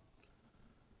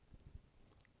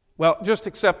 Well, just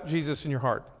accept Jesus in your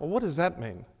heart. Well, what does that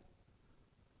mean?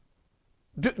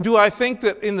 Do I think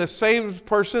that in the saved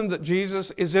person that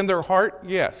Jesus is in their heart?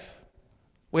 Yes.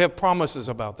 We have promises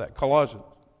about that. Colossians.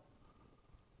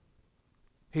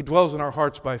 He dwells in our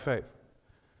hearts by faith.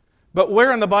 But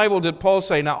where in the Bible did Paul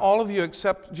say, now all of you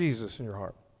accept Jesus in your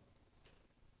heart?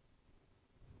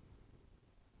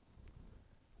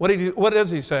 What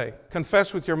does he say?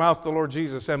 Confess with your mouth the Lord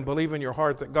Jesus and believe in your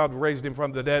heart that God raised him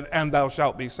from the dead and thou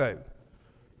shalt be saved.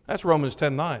 That's Romans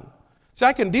 10:9. See,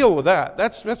 I can deal with that.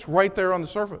 That's right there on the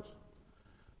surface.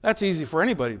 That's easy for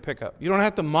anybody to pick up. You don't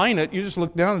have to mine it. You just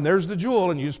look down and there's the jewel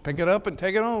and you just pick it up and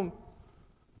take it home.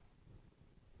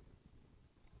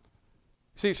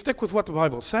 See, stick with what the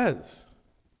Bible says.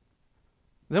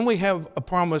 Then we have a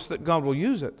promise that God will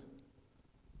use it.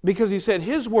 Because he said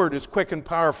his word is quick and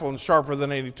powerful and sharper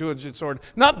than any two-edged sword.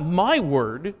 Not my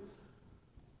word.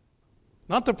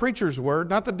 Not the preacher's word.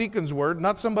 Not the deacon's word.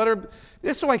 Not somebody.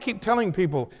 This is why I keep telling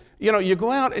people. You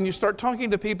go out and you start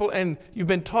talking to people and you've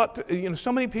been taught,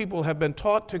 so many people have been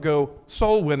taught to go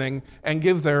soul winning and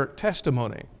give their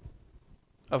testimony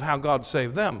of how God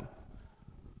saved them.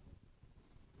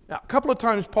 Now, a couple of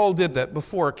times Paul did that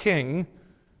before a king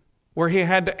where he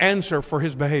had to answer for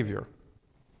his behavior.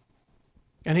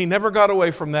 And he never got away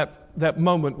from that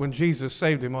moment when Jesus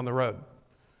saved him on the road.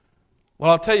 Well,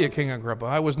 I'll tell you, King Agrippa,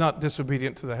 I was not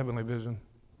disobedient to the heavenly vision.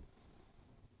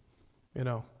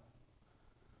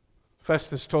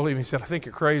 Festus told him, he said, I think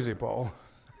you're crazy, Paul.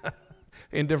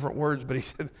 In different words, but he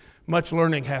said, much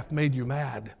learning hath made you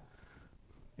mad.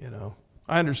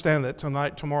 I understand that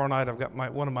tomorrow night, I've got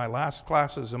one of my last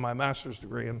classes in my master's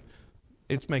degree, and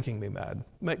it's making me mad.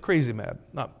 Crazy mad,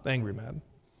 not angry mad.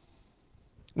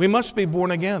 We must be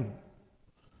born again,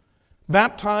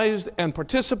 baptized and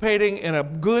participating in a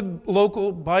good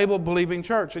local Bible-believing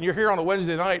church. And you're here on a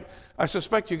Wednesday night, I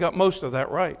suspect you got most of that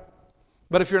right.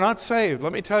 But if you're not saved,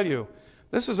 let me tell you,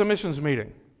 this is a missions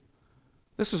meeting.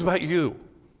 This is about you.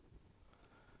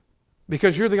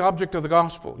 Because you're the object of the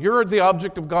gospel. You're the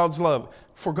object of God's love.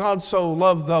 For God so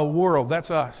loved the world.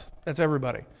 That's us. That's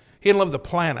everybody. He didn't love the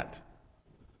planet.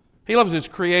 He loves his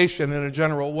creation in a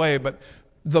general way, but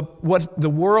the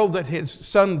world that his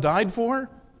son died for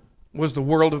was the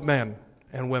world of men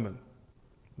and women,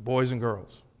 boys and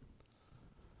girls.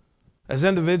 As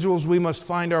individuals, we must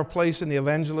find our place in the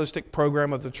evangelistic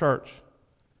program of the church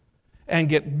and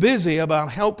get busy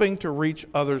about helping to reach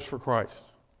others for Christ.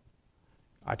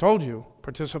 I told you,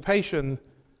 participation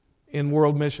in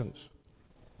world missions.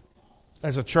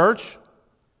 As a church,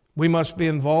 we must be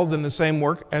involved in the same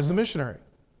work as the missionary.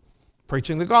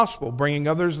 Preaching the gospel, bringing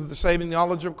others to the saving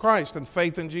knowledge of Christ and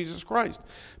faith in Jesus Christ,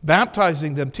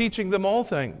 baptizing them, teaching them all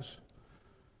things,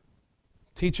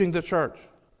 teaching the church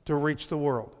to reach the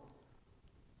world.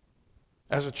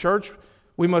 As a church,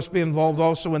 we must be involved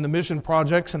also in the mission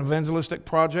projects and evangelistic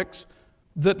projects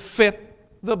that fit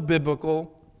the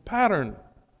biblical pattern.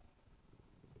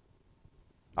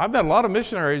 I've met a lot of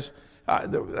missionaries,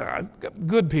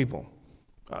 good people.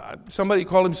 Somebody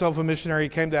called himself a missionary. He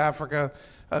came to Africa.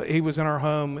 He was in our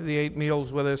home. He ate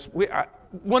meals with us.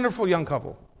 Wonderful young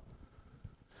couple.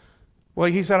 Well,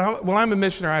 he said, well, I'm a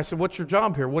missionary. I said, what's your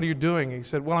job here? What are you doing? He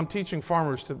said, well, I'm teaching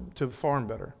farmers to farm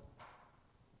better.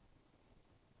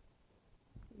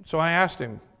 So I asked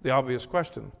him the obvious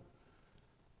question.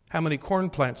 How many corn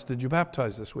plants did you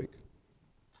baptize this week?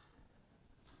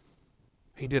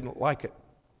 He didn't like it.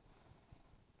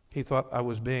 He thought I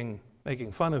was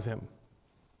making fun of him.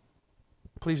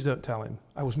 Please don't tell him.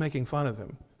 I was making fun of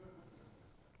him.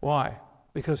 Why?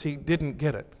 Because he didn't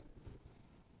get it.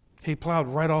 He plowed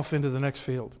right off into the next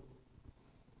field.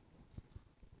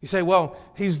 You say, well,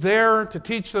 he's there to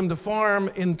teach them to farm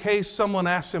in case someone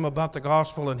asks him about the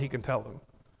gospel and he can tell them.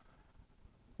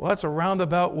 Well, that's a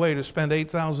roundabout way to spend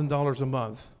 $8,000 a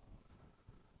month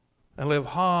and live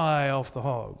high off the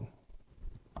hog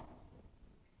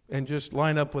and just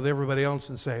line up with everybody else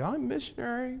and say, I'm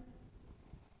missionary.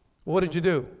 Well, what did you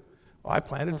do? Well, I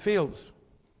planted fields.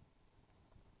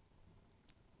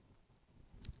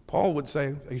 Paul would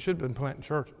say you should have been planting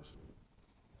churches.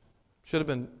 Should have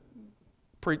been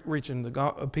reaching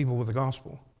the people with the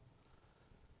gospel.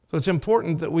 So it's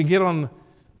important that we get on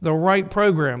the right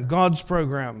program, God's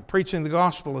program, preaching the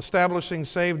gospel, establishing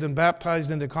saved and baptized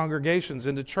into congregations,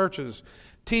 into churches,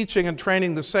 teaching and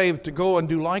training the saved to go and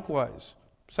do likewise.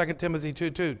 2 Timothy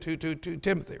 2:2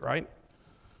 Timothy, right?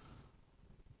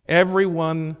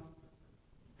 Everyone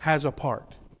has a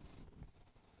part.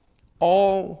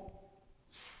 All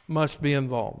must be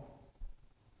involved.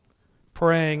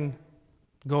 Praying,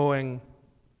 going,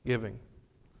 giving.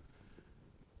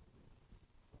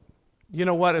 You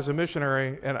know what, as a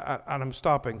missionary, and I'm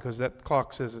stopping because that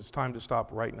clock says it's time to stop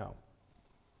right now.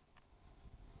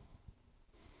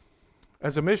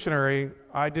 As a missionary,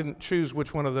 I didn't choose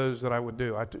which one of those that I would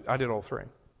do. I did all three.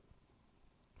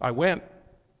 I went,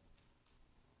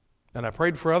 and I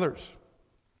prayed for others.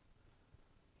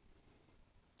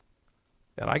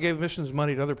 And I gave missions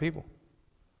money to other people.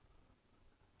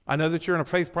 I know that you're in a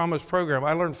Faith Promise program.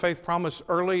 I learned Faith Promise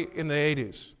early in the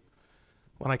 80s.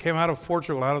 When I came out of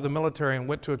Portugal, out of the military, and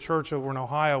went to a church over in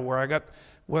Ohio where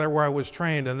I was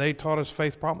trained, and they taught us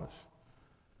Faith Promise.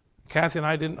 Kathy and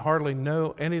I didn't hardly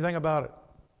know anything about it.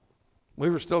 We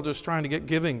were still just trying to get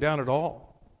giving down at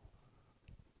all.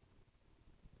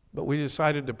 But we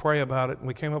decided to pray about it, and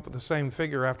we came up with the same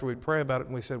figure after we'd pray about it,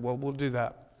 and we said, well, we'll do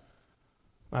that.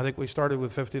 I think we started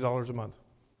with $50 a month.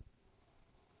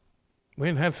 We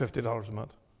didn't have $50 a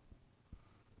month.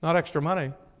 Not extra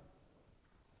money.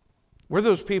 We're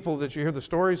those people that you hear the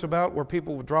stories about where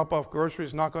people would drop off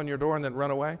groceries, knock on your door, and then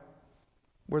run away.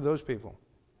 We're those people.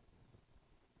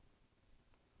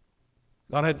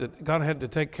 God had to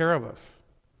take care of us.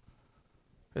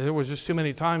 There was just too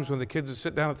many times when the kids would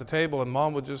sit down at the table and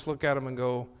Mom would just look at them and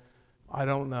go, I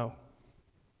don't know.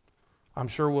 I'm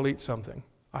sure we'll eat something.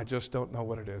 I just don't know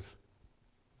what it is.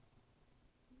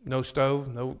 No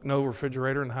stove, no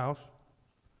refrigerator in the house.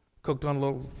 Cooked on a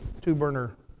little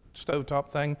 2-burner stovetop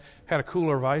thing. Had a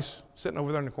cooler of ice sitting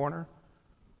over there in the corner.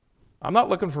 I'm not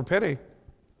looking for pity.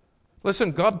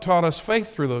 Listen, God taught us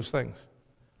faith through those things.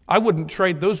 I wouldn't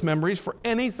trade those memories for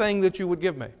anything that you would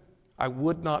give me. I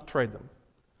would not trade them.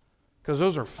 Because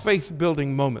those are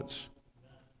faith-building moments.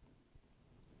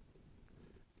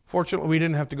 Fortunately, we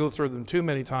didn't have to go through them too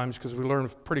many times because we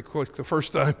learned pretty quick the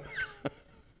first time.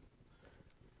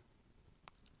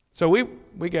 So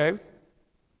we gave.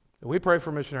 We prayed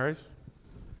for missionaries.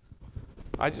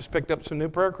 I just picked up some new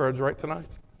prayer cards right tonight.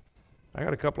 I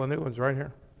got a couple of new ones right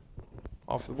here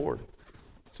off the board.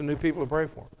 Some new people to pray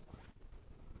for.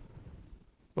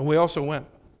 But we also went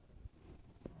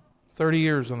 30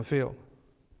 years on the field.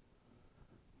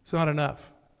 It's not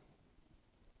enough.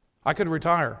 I could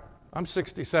retire. I'm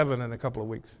 67 in a couple of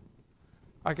weeks.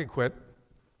 I could quit.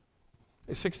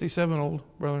 Is 67 old,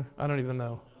 brother? I don't even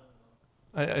know.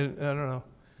 I don't know.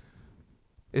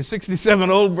 Is 67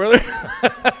 old, brother?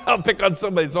 I'll pick on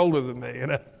somebody that's older than me, you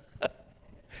know.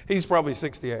 He's probably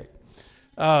 68.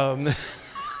 Can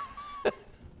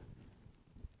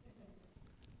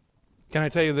I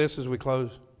tell you this as we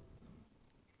close?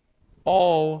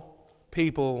 All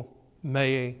people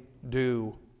may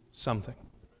do something.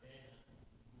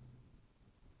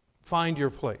 Find your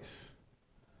place.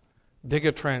 Dig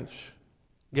a trench.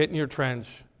 Get in your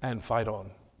trench and fight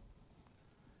on.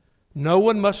 No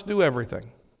one must do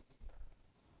everything,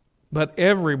 but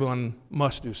everyone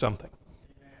must do something.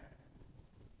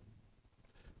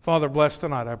 Father, bless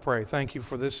tonight, I pray. Thank you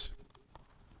for this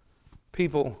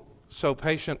people so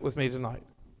patient with me tonight.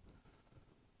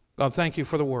 God, thank you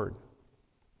for the word.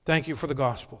 Thank you for the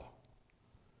gospel.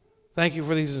 Thank you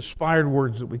for these inspired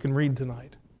words that we can read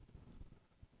tonight.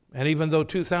 And even though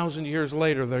 2,000 years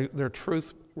later, their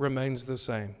truth remains the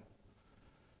same.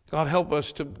 God, help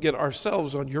us to get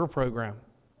ourselves on your program.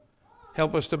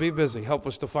 Help us to be busy. Help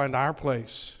us to find our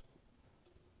place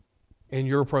in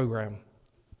your program.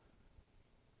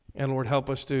 And Lord, help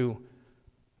us to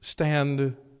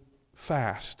stand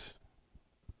fast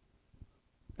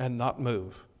and not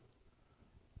move,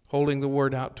 holding the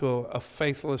word out to a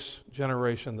faithless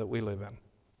generation that we live in.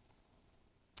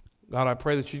 God, I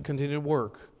pray that you'd continue to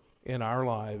work in our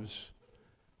lives.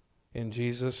 In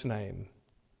Jesus' name,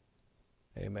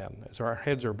 amen. As our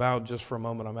heads are bowed just for a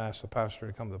moment, I'm asked the pastor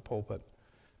to come to the pulpit.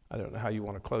 I don't know how you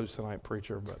want to close tonight,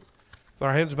 preacher, but with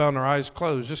our heads bowed and our eyes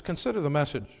closed, just consider the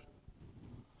message.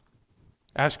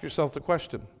 Ask yourself the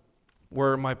question,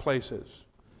 where my place is.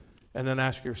 And then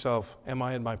ask yourself, am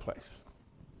I in my place?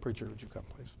 Preacher, would you come,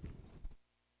 please?